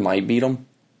 the third might beat him,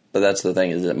 but that's the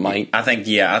thing is it might. I think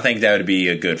that would be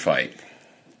a good fight.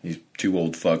 These two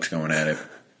old fucks going at it.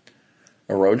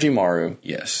 Orochimaru.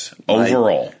 Yes.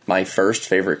 Overall. My first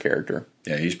favorite character.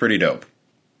 Yeah, he's pretty dope.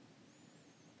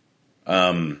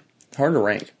 Hard to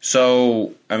rank.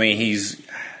 So, I mean,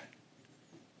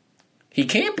 he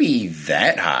can't be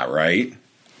that high, right?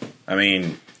 I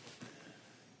mean,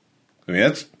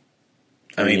 this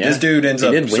dude ends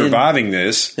up surviving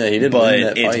this. Yeah, he did but win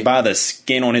that it's fight. by the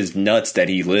skin on his nuts that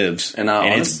he lives. And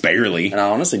it's barely. And I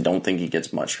honestly don't think he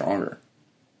gets much stronger.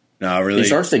 No, really? He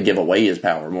starts to give away his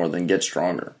power more than get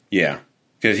stronger. Yeah.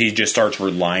 Because he just starts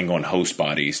relying on host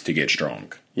bodies to get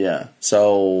strong. Yeah.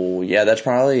 So, yeah, that's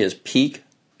probably his peak.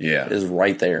 Yeah. Is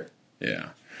right there. Yeah.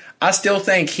 I still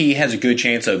think he has a good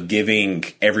chance of giving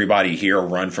everybody here a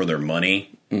run for their money.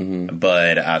 Mm-hmm.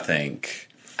 But I think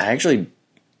he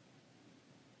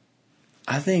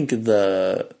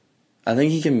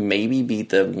can maybe beat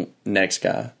the next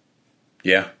guy.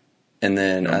 Yeah. And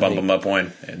then bump him up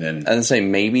one, and then I'd say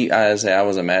maybe I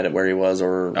wasn't mad at where he was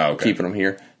or keeping him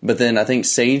here. But then I think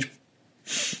Sage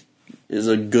is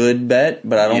a good bet,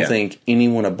 but I don't think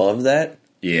anyone above that.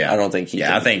 Yeah, I don't think he.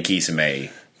 Yeah, I think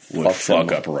Kisame would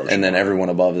fuck up Orochimaru, and then everyone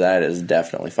above that is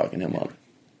definitely fucking him up.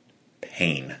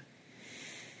 Pain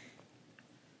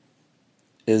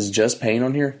is just Pain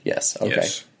on here. Yes. Okay.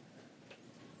 Yes.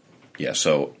 Yeah.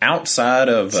 So outside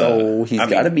of he's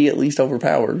got to be at least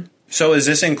overpowered. So is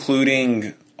this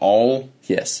including all?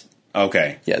 Yes.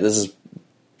 Okay. Yeah, this is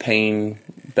Pain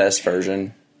best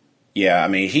version. Yeah, I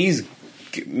mean, he's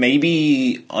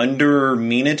maybe under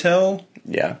Minato.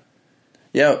 Yeah.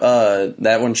 Yeah,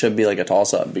 that one should be like a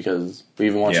toss-up because we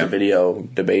even watched a video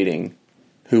debating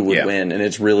who would win, and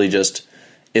it's really just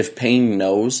if Pain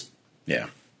knows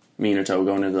Minato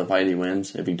going into the fight, he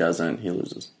wins. If he doesn't, he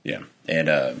loses. Yeah, and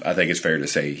I think it's fair to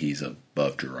say he's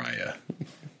above Jiraiya.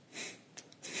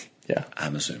 Yeah.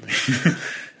 I'm assuming.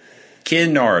 Kid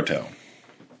Naruto.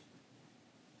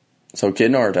 So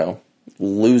Kid Naruto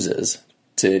loses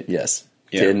to, Kid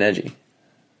Neji.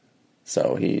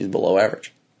 So he's below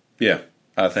average. Yeah,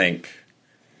 I think,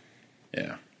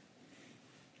 yeah.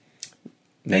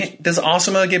 Man, does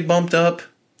Asuma get bumped up?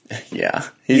 Yeah.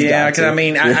 Because, I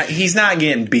mean, he's not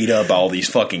getting beat up by all these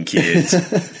fucking kids.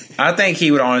 I think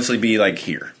he would honestly be, like,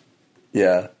 here.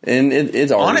 Yeah, and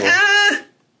it's arguable.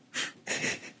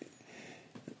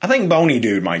 I think Bony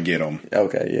Dude might get him.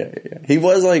 Okay, yeah. He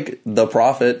was like the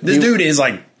prophet. This dude is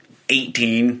like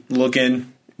 18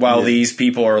 looking, while these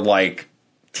people are like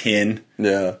 10.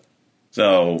 Yeah.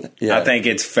 So I think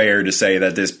it's fair to say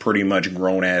that this pretty much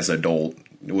grown ass adult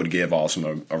would give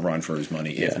Awesome a run for his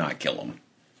money, if not kill him.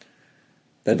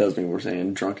 That does mean we're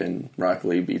saying drunken Rock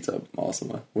Lee beats up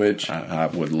Asuma, which I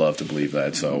would love to believe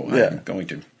that. So I'm going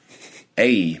to.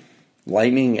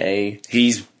 Lightning A.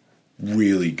 He's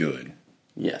really good.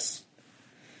 Yes.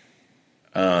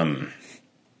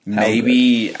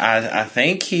 Maybe I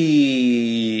think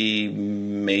he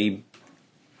may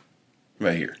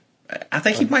right here. I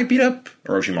think he might beat up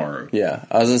Orochimaru. Yeah,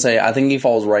 I was gonna say I think he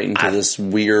falls right into this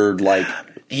weird like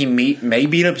he may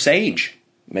beat up Sage.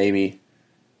 Maybe.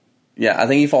 Yeah, I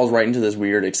think he falls right into this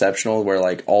weird exceptional where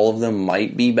like all of them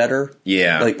might be better.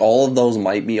 Yeah, like all of those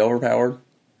might be overpowered.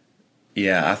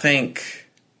 Yeah, I think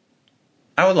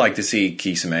I would like to see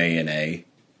Kisame in A.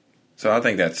 So I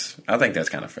think that's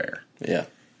kind of fair. Yeah.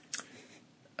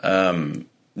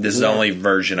 This is the only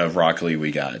version of Rock Lee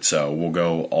we got, so we'll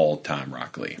go all-time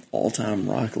Rock Lee. All-time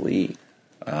Rock Lee.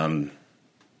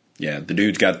 Yeah, the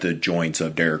dude's got the joints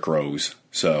of Derrick Rose,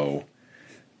 so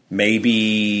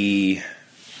maybe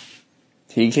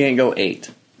he can't go 8.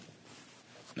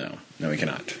 No, he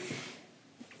cannot.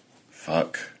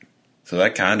 Fuck. So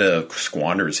that kind of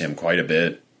squanders him quite a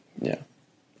bit. Yeah.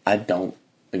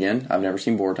 Again, I've never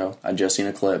seen Boruto. I've just seen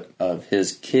a clip of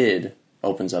his kid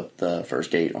opens up the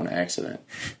first gate on accident,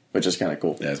 which is kind of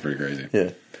cool. Yeah, that's pretty crazy.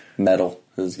 Yeah. Metal.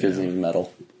 His kid's name is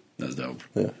Metal. That's dope.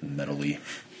 Yeah. Metal Lee.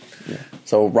 Yeah.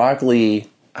 So Rock Lee.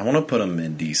 I want to put him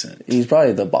in decent. He's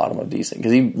probably the bottom of decent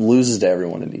because he loses to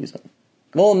everyone in decent.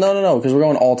 Well, no, because we're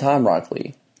going all-time Rock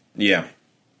Lee. Yeah.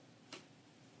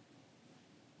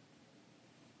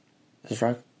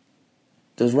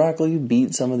 Does Rock Lee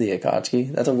beat some of the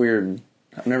Akatsuki? That's a weird.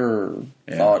 I've never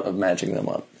thought of matching them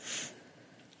up.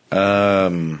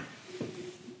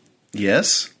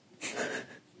 Yes.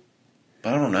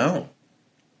 But I don't know.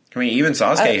 I mean, even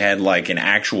Sasuke had like an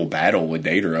actual battle with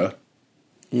Deidara.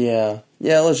 Yeah,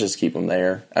 let's just keep him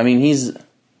there. I mean,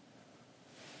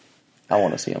 I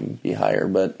want to see him be higher,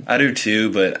 but I do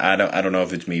too, but I don't know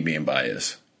if it's me being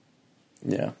biased.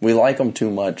 Yeah, we like him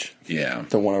too much Yeah.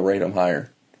 to want to rate him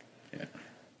higher. Yeah.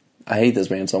 I hate this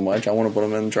man so much. I want to put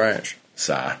him in the trash.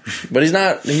 Sigh. But he's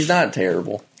not. He's not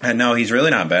terrible. No, he's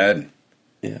really not bad.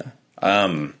 Yeah.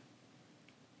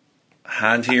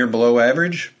 High tier below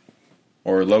average?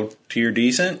 Or low tier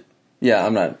decent? Yeah,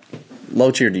 I'm not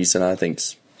low tier decent. I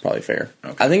think's probably fair.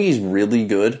 Okay. I think he's really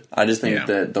good. I just think Yeah.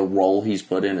 that the role he's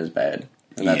put in is bad,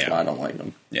 and that's Yeah. why I don't like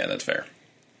him. Yeah, that's fair.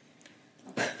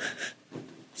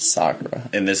 Sakura.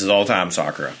 And this is all-time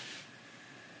Sakura.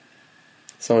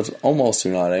 So it's almost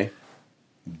Tsunade.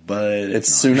 But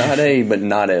It's not. Tsunade, but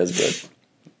not as good.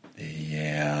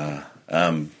 Yeah.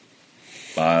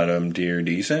 Bottom tier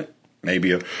decent.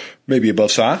 Maybe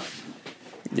above Sai.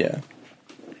 Yeah.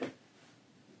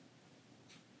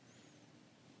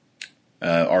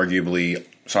 Arguably,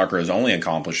 Sakura's only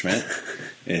accomplishment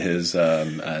is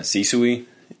Sisui.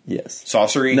 Yes.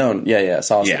 Sorcery. No. Yeah.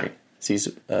 Sorcery. Yeah.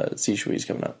 Sishui's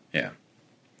coming up. Yeah.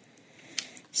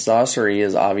 Sorcery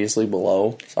is obviously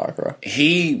below Sakura.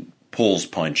 He pulls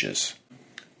punches.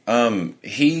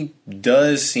 He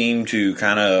does seem to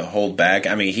kind of hold back.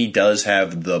 I mean, he does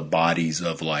have the bodies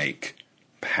of like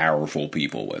powerful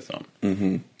people with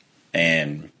him,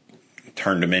 and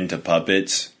turned them into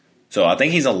puppets. So I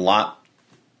think he's a lot.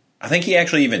 I think he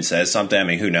actually even says something. I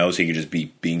mean, who knows? He could just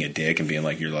be being a dick and being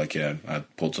like, "You're like, yeah, I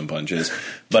pulled some punches."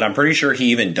 But I'm pretty sure he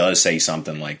even does say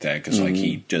something like that because like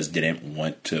he just didn't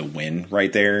want to win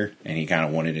right there, and he kind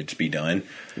of wanted it to be done.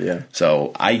 Yeah.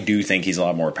 So I do think he's a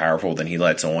lot more powerful than he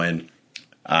lets on.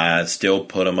 I still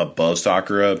put him above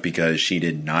Sakura because she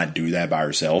did not do that by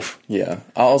herself. Yeah.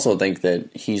 I also think that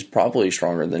he's probably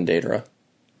stronger than Deidara.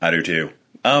 I do too.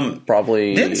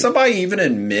 Probably. Didn't somebody even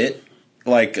admit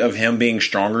like of him being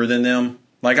stronger than them?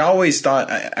 Like I always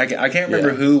thought, I can't remember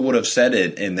Yeah. who would have said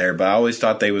it in there, but I always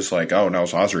thought they was like, oh no,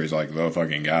 Sasori's like the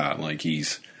fucking guy. Like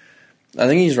he's I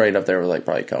think he's right up there with like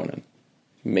probably Conan.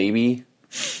 Maybe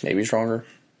stronger.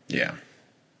 yeah.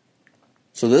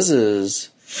 So this is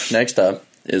next up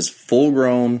is full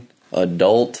grown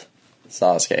adult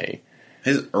Sasuke.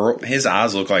 His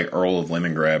eyes look like Earl of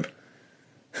Lemongrab.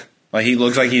 Like he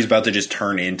looks like he's about to just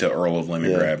turn into Earl of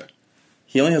Lemongrab.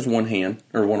 He only has one hand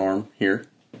or one arm here.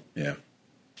 Yeah.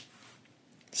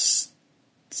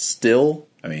 Still,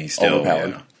 I mean, he's still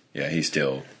overpowered. Yeah, he's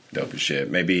still dope as shit.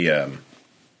 Maybe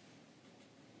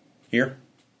here.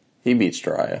 he beats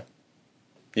Jiraiya.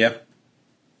 Yeah,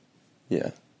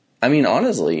 Yeah. I mean,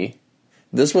 honestly,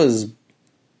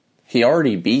 he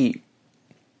already beat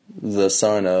the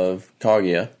son of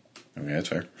Kaguya. I mean that's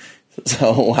fair.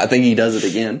 So I think he does it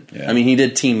again. Yeah. I mean, he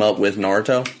did team up with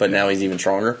Naruto, but now he's even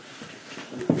stronger.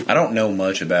 I don't know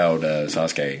much about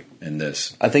Sasuke in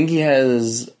this. I think he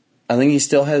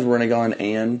still has Rinnegan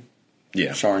and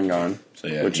Yeah, Sharingan, So,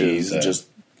 yeah, which he's, is just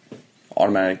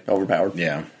automatic overpowered.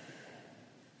 yeah.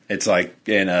 It's like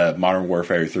in Modern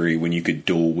Warfare 3 when you could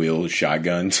dual wield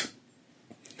shotguns.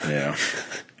 Yeah.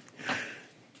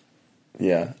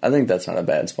 Yeah, I think that's not a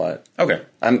bad spot. Okay.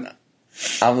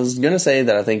 I was gonna say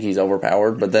that I think he's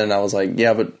overpowered, but then I was like,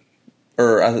 yeah, but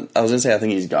I was gonna say I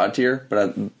think he's god tier,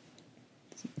 but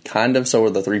kind of so are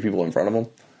the three people in front of him.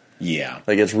 Yeah.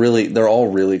 Like they're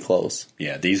all really close.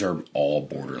 Yeah. These are all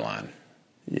borderline.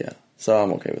 Yeah, so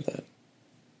I'm okay with that.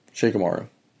 Shikamaru,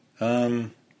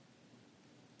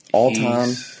 all He's-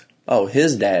 time. Oh,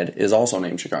 his dad is also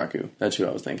named Shikaku. That's who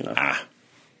I was thinking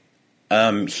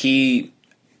of. He,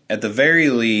 at the very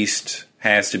least,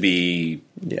 has to be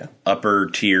Yeah, upper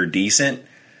tier decent,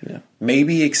 yeah,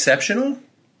 maybe exceptional.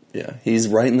 yeah. He's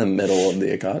right in the middle of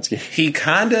the Akatsuki. He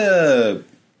kind of.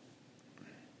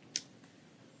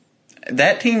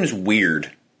 That team's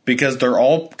weird because they're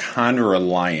all kind of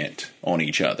reliant on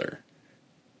each other.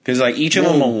 Because like each of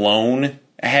them alone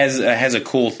has a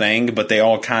cool thing, but they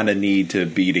all kind of need to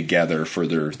be together for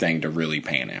their thing to really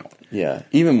pan out. Yeah,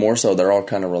 even more so, they're all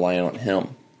kind of relying on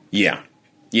him. Yeah,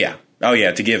 yeah. Oh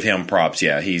yeah, to give him props.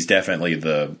 Yeah, he's definitely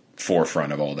the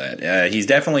forefront of all that. He's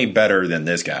definitely better than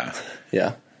this guy.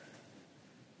 Yeah,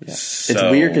 So, it's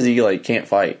weird because he like can't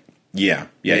fight. Yeah,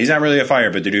 he's not really a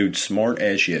fighter, but the dude's smart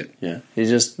as shit. Yeah, he's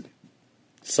just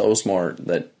so smart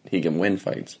that he can win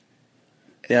fights.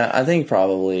 Yeah, I think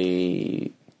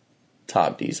probably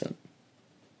top decent.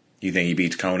 You think he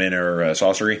beats Conan or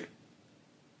Sorcery?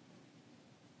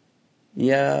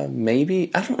 Yeah,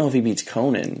 maybe. I don't know if he beats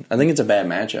Conan. I think it's a bad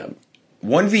matchup.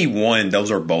 1v1,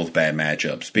 those are both bad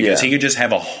matchups because Yeah. he could just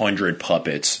have 100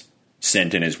 puppets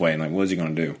sent in his way, and like, what is he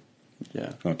going to do?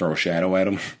 Yeah, Going to throw a shadow at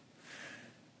him?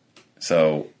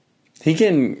 So he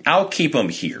can. I'll keep him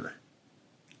here.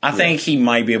 I think he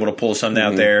might be able to pull something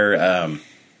out there.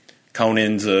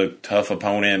 Conan's a tough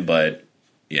opponent, but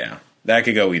yeah, that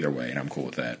could go either way, and I'm cool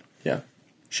with that. Yeah,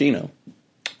 Shino.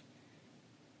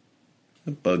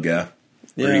 Bug guy.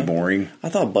 Pretty Yeah. boring. I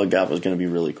thought Bug Guy was going to be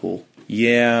really cool.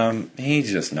 Yeah,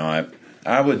 he's just not.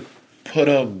 I would put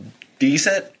a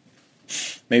decent,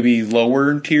 maybe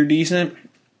lower tier decent.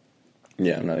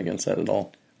 Yeah, I'm not against that at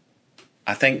all.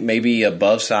 I think maybe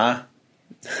above Sai,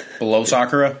 below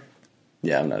Sakura.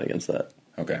 Yeah, I'm not against that.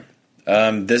 Okay.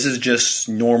 This is just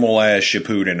normal as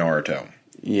Shippuden Naruto.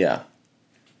 Yeah.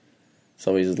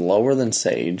 So he's lower than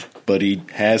Sage. But he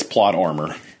has plot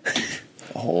armor.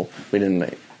 Oh, we didn't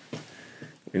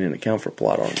account for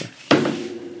plot armor.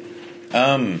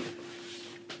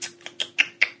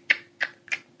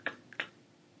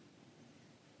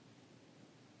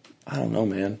 I don't know,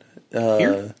 man.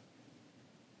 Here?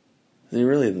 Is he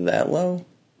really that low?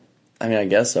 I mean, I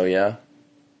guess so, yeah.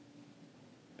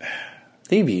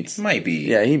 He beats. Might be.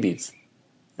 Yeah, he beats.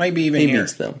 Might be even He here.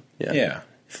 beats them. Yeah. Yeah.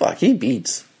 Fuck, he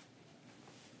beats.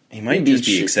 He might He just beats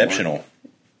be shit exceptional.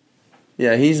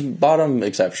 Yeah, he's bottom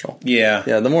exceptional. Yeah.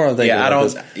 Yeah, the more I think Yeah, I about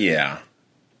don't. this, Yeah.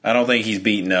 I don't think he's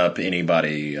beating up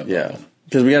anybody. Above. yeah.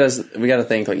 Because we gotta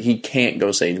think, like, he can't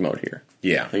go Sage mode here.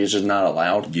 Yeah. Like, it's just not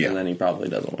allowed. Yeah. And then he probably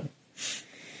doesn't win.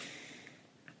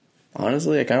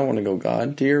 Honestly, I kind of want to go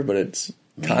God tier, but it's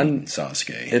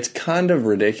Sasuke. it's kind of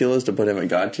ridiculous to put him at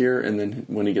God tier, and then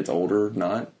when he gets older,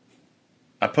 not.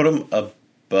 I put him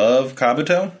above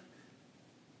Kabuto.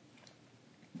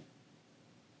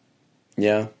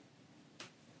 Yeah.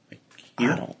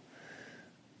 Here? I don't.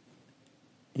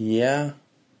 Yeah.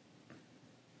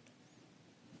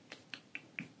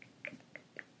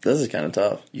 This is kind of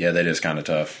tough. Yeah, that is kind of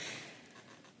tough.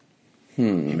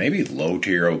 Maybe low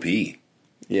tier OP.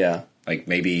 Yeah. Like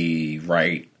maybe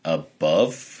right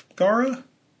above Gara?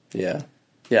 Yeah.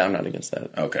 Yeah, I'm not against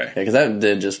that. Okay. Yeah, because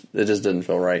it just didn't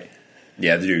feel right.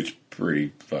 Yeah, the dude's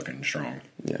pretty fucking strong.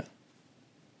 Yeah.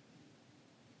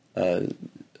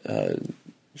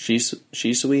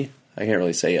 Shisui? I can't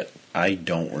really say it. I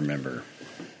don't remember.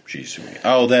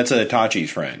 Oh, that's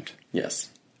Itachi's friend. Yes.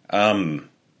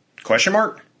 Question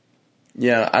mark?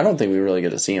 Yeah, I don't think we really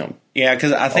get to see him. Yeah,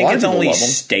 because I think lot of it's people only love him.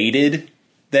 stated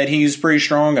that he's pretty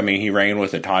strong. I mean, he ran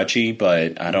with Itachi,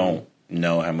 but I don't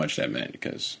know how much that meant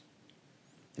because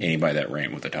anybody that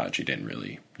ran with Itachi didn't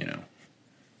really, Yeah.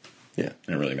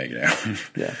 didn't really make it out.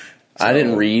 Yeah. I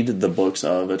didn't read the books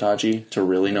of Itachi to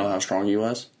really know how strong he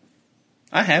was.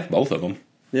 I have both of them.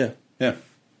 Yeah. Yeah.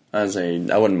 I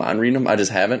wouldn't mind reading them. I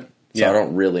just haven't. So Yeah. I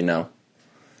don't really know.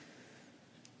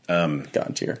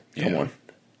 God tier. Come yeah. on.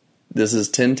 This is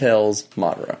Ten Tails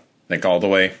Madara. Like all the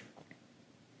way?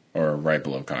 Or right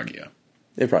below Kaguya?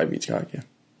 It probably beats Kaguya.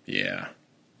 Yeah.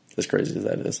 As crazy as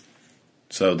that is.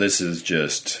 So this is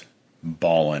just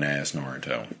ballin' ass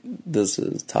Naruto. This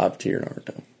is top tier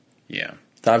Naruto. Yeah.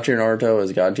 Top tier Naruto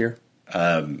is God tier.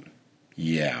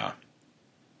 Yeah.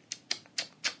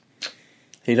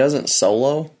 He doesn't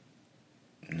solo.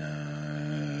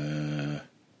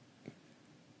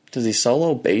 Does he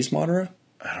solo base Madara?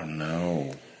 I don't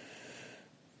know.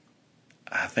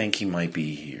 I think he might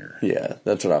be here. Yeah,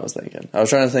 that's what I was thinking. I was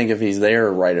trying to think if he's there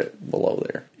or below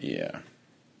there. Yeah.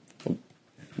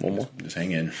 One more. Just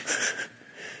hang in.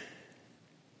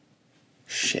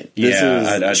 Shit. Yeah, This is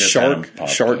I just had him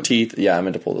popped shark up. teeth. Yeah, I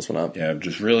meant to pull this one up. Yeah,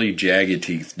 just really jagged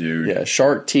teeth, dude. Yeah,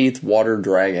 shark teeth, water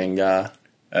dragon guy,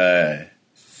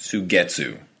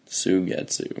 Sugetsu.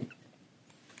 Sugetsu.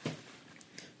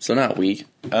 So not weak.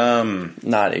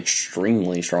 Not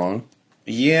extremely strong.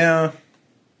 Yeah.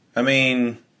 I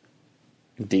mean,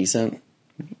 Decent.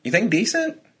 you think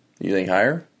decent? You think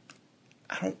higher?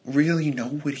 I don't really know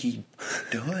what he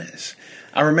does.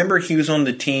 I remember he was on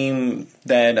the team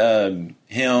that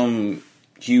him,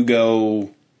 Hugo,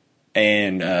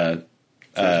 and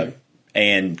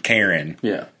Karen.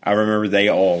 Yeah. I remember they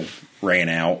all ran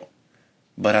out,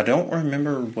 but I don't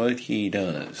remember what he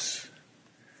does.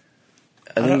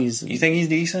 I think he's You think he's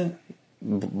decent?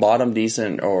 bottom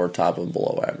decent or top of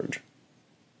below average.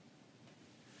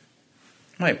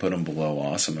 Might put him below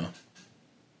Asuma.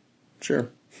 Sure.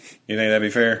 You think that'd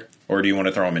be fair? Or do you want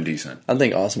to throw him in decent? I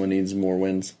think Asuma needs more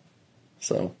wins.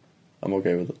 So I'm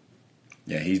okay with it.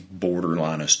 Yeah, he's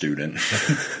borderline a student.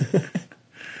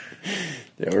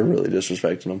 Yeah, we're really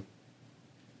disrespecting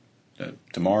him.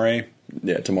 Tamare?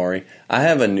 Yeah, Tamari. I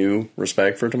have a new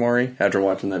respect for Tamari after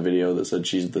watching that video that said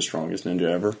she's the strongest ninja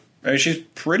ever. I mean, she's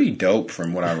pretty dope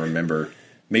from what I remember.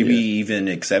 Maybe even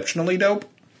exceptionally dope.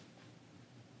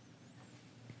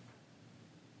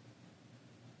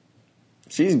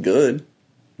 She's good.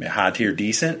 I mean, high tier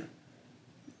decent.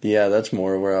 Yeah, that's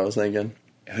more where I was thinking.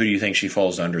 Who do you think she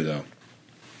falls under, though?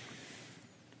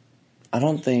 I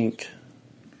don't think.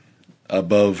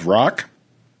 Above Rock?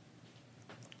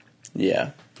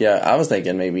 Yeah, Yeah, I was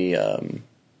thinking maybe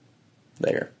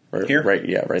there. Here? Right,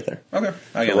 yeah, right there. Okay.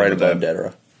 I get Right with above that.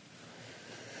 Dedra.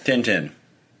 10-10.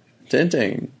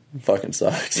 Tinting fucking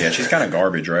sucks. Yeah, she's kind of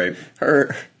garbage, right?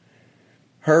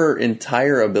 Her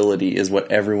entire ability is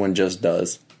what everyone just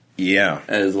does Yeah.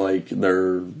 as like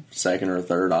their second or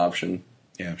third option.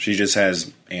 Yeah, she just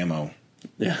has ammo.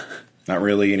 Yeah. Not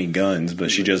really any guns, but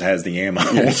she just has the ammo.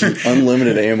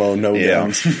 Unlimited ammo, no Yeah.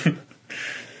 guns.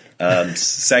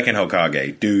 Second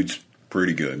Hokage. Dude's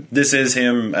pretty good. This is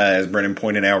him, as Brennan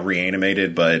pointed out,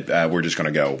 reanimated, but we're just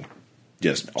going to go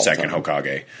just second time.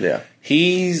 Hokage. Yeah.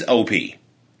 He's OP.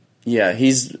 Yeah,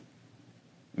 he's...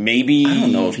 Maybe... I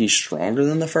don't know if he's stronger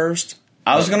than the first.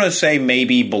 I was going to say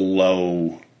maybe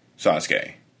below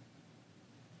Sasuke.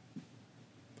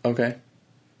 Okay.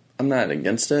 I'm not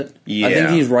against it. Yeah. I think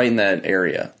he's right in that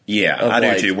area. Yeah, Of I do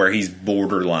like- too, where he's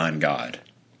borderline God.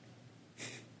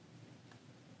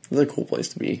 It's a cool place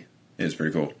to be. It's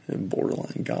pretty cool.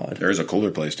 Borderline God. There's a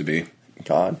cooler place to be.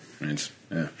 God. It's,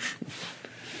 yeah.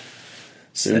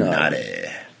 Tsunade.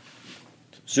 Tsunade.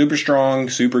 Super strong,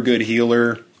 super good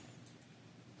healer.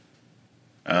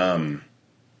 I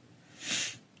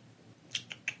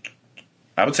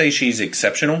would say she's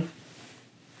exceptional.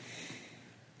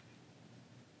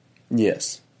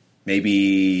 Yes.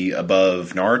 Maybe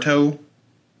above Naruto.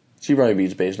 She probably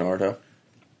beats Base Naruto.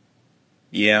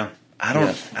 Yeah, I don't.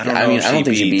 Yeah. I don't know. I mean, if I don't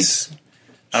think she beats. She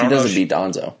I don't know if doesn't beat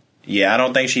Danzo. Yeah, I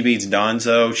don't think she beats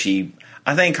Danzo.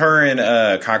 I think her and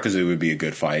Kakuzu would be a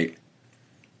good fight.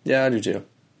 Yeah, I do too.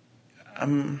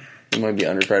 You might be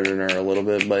undercrediting her a little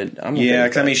bit, but I'm okay Yeah,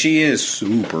 with because I that. mean, she is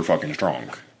super fucking strong.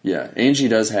 Yeah, and she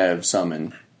does have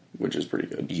summon, which is pretty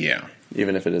good. Yeah,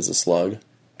 Even if it is a slug.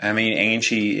 I mean, and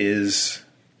she's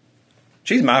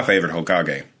my favorite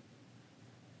Hokage.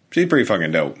 She's pretty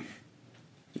fucking dope.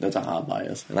 That's a hot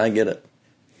bias, and I get it.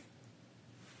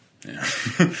 Yeah.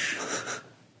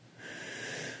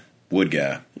 Wood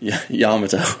guy. Yeah,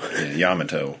 Yamato. Yeah,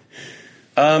 Yamato.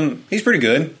 He's pretty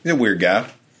good. He's a weird guy.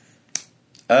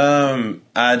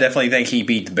 I definitely think he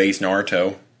beats base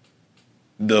Naruto.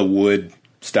 The wood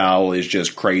style is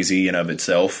just crazy in of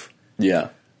itself. Yeah.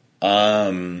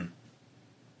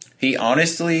 He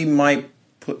honestly might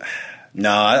put.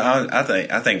 No, I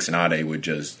think Tsunade would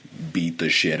just beat the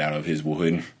shit out of his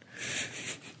wood.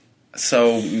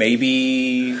 So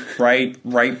maybe right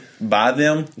by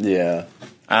them. Yeah.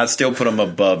 I'd still put him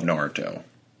above Naruto.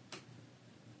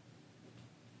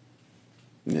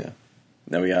 Yeah.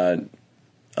 Then we got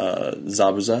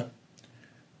Zabuza.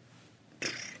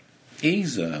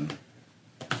 He's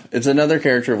It's another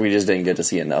character we just didn't get to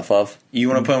see enough of. You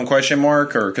want to put him question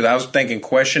mark, or because I was thinking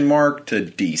question mark to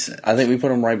decent. I think we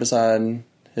put him right beside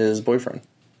his boyfriend.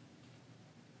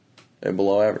 They're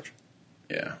below average.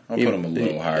 Yeah, I'll put him a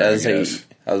little higher. I I was guess.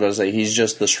 about to say he's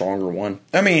just the stronger one.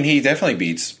 I mean, he definitely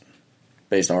beats.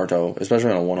 Based Naruto,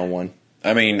 especially on a one-on-one.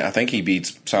 I mean, I think he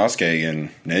beats Sasuke and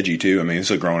Neji too. I mean, he's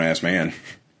a grown ass man,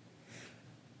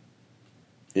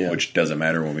 Yeah. which doesn't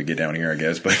matter when we get down here, I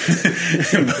guess. But,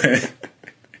 but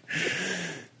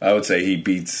I would say he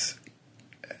beats.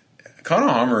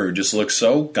 Konohamaru just looks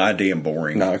so goddamn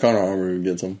boring. Nah, Konohamaru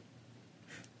gets him.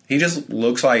 He just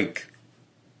looks like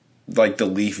the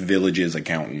Leaf Village's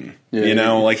accountant. Yeah, you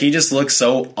know, yeah. like he just looks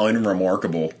so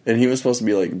unremarkable. And he was supposed to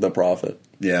be like the prophet.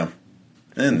 Yeah.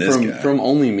 And this guy. From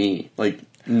Only Me. Like,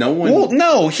 no one... Well,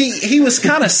 no, he was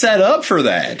kind of set up for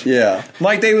that. Yeah.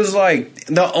 Like they was like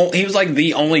he was like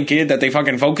the only kid that they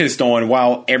fucking focused on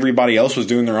while everybody else was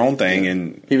doing their own thing,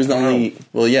 and He was the only...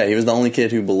 Well, yeah, he was the only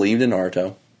kid who believed in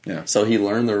Naruto. Yeah. So he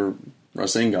learned the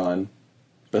Rasengan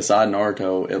beside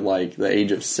Naruto at, like, the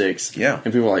age of 6. Yeah.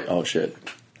 And people were like, oh, shit.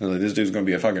 I was like, this dude's gonna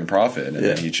be a fucking prophet, and Yeah.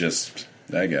 then he's just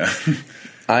that guy.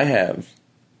 I have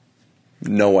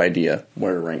no idea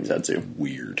where it ranks Zetsu.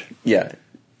 Weird. Yeah.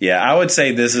 Yeah, I would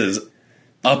say this is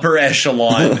upper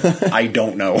echelon. I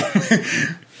don't know.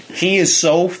 He is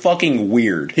so fucking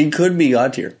weird. He could be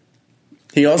God tier.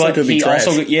 He also But could be he trash.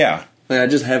 also, yeah. Like, I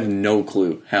just have no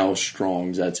clue how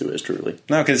strong Zetsu is truly.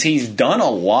 No, because he's done a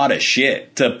lot of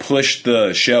shit to push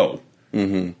the show.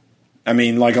 Mm-hmm. I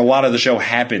mean, like, a lot of the show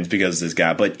happens because of this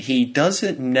guy, but he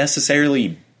doesn't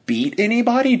necessarily beat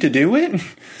anybody to do it.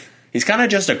 He's kind of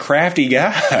just a crafty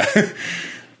guy.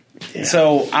 Yeah.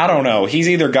 So, I don't know. He's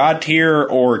either God tier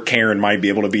or Karen might be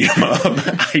able to beat him up.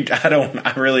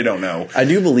 I really don't know. I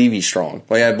do believe he's strong.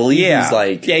 Like, I believe Yeah. he's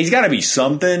like... Yeah, he's got to be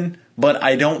something, but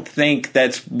I don't think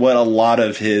that's what a lot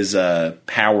of his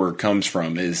power comes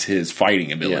from, is his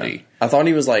fighting ability. Yeah. I thought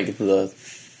he was like the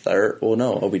third... Well,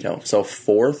 no, Obito. So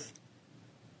fourth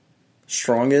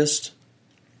strongest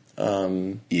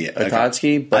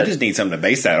Akatsuki, but I just need something to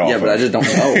base that off. yeah, but of. I just don't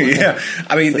know. Yeah,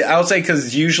 I mean, I'll say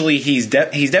because usually he's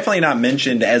definitely not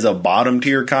mentioned as a bottom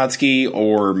tier Akatsuki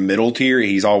or middle tier.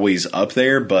 He's always up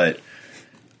there, but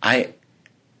I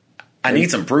need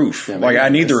some proof. Yeah, like I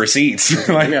need the receipts.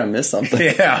 Maybe I missed something.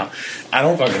 Yeah, I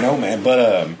don't fucking know, man.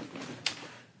 But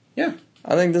yeah,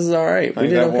 I think this is all right. We I think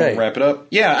did that okay. will wrap it up.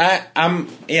 Yeah, I'm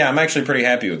actually pretty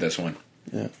happy with this one.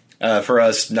 Yeah. For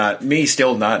us,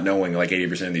 still not knowing like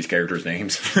 80% of these characters'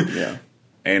 names. Yeah.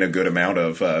 And a good amount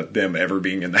of them ever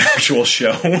being in the actual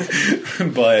show.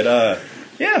 But,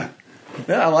 yeah,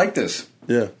 I like this.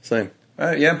 Yeah, same.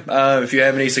 If you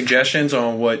have any suggestions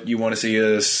on what you want to see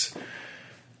us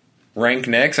rank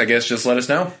next, I guess just let us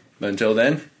know. But until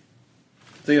then,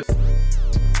 see ya.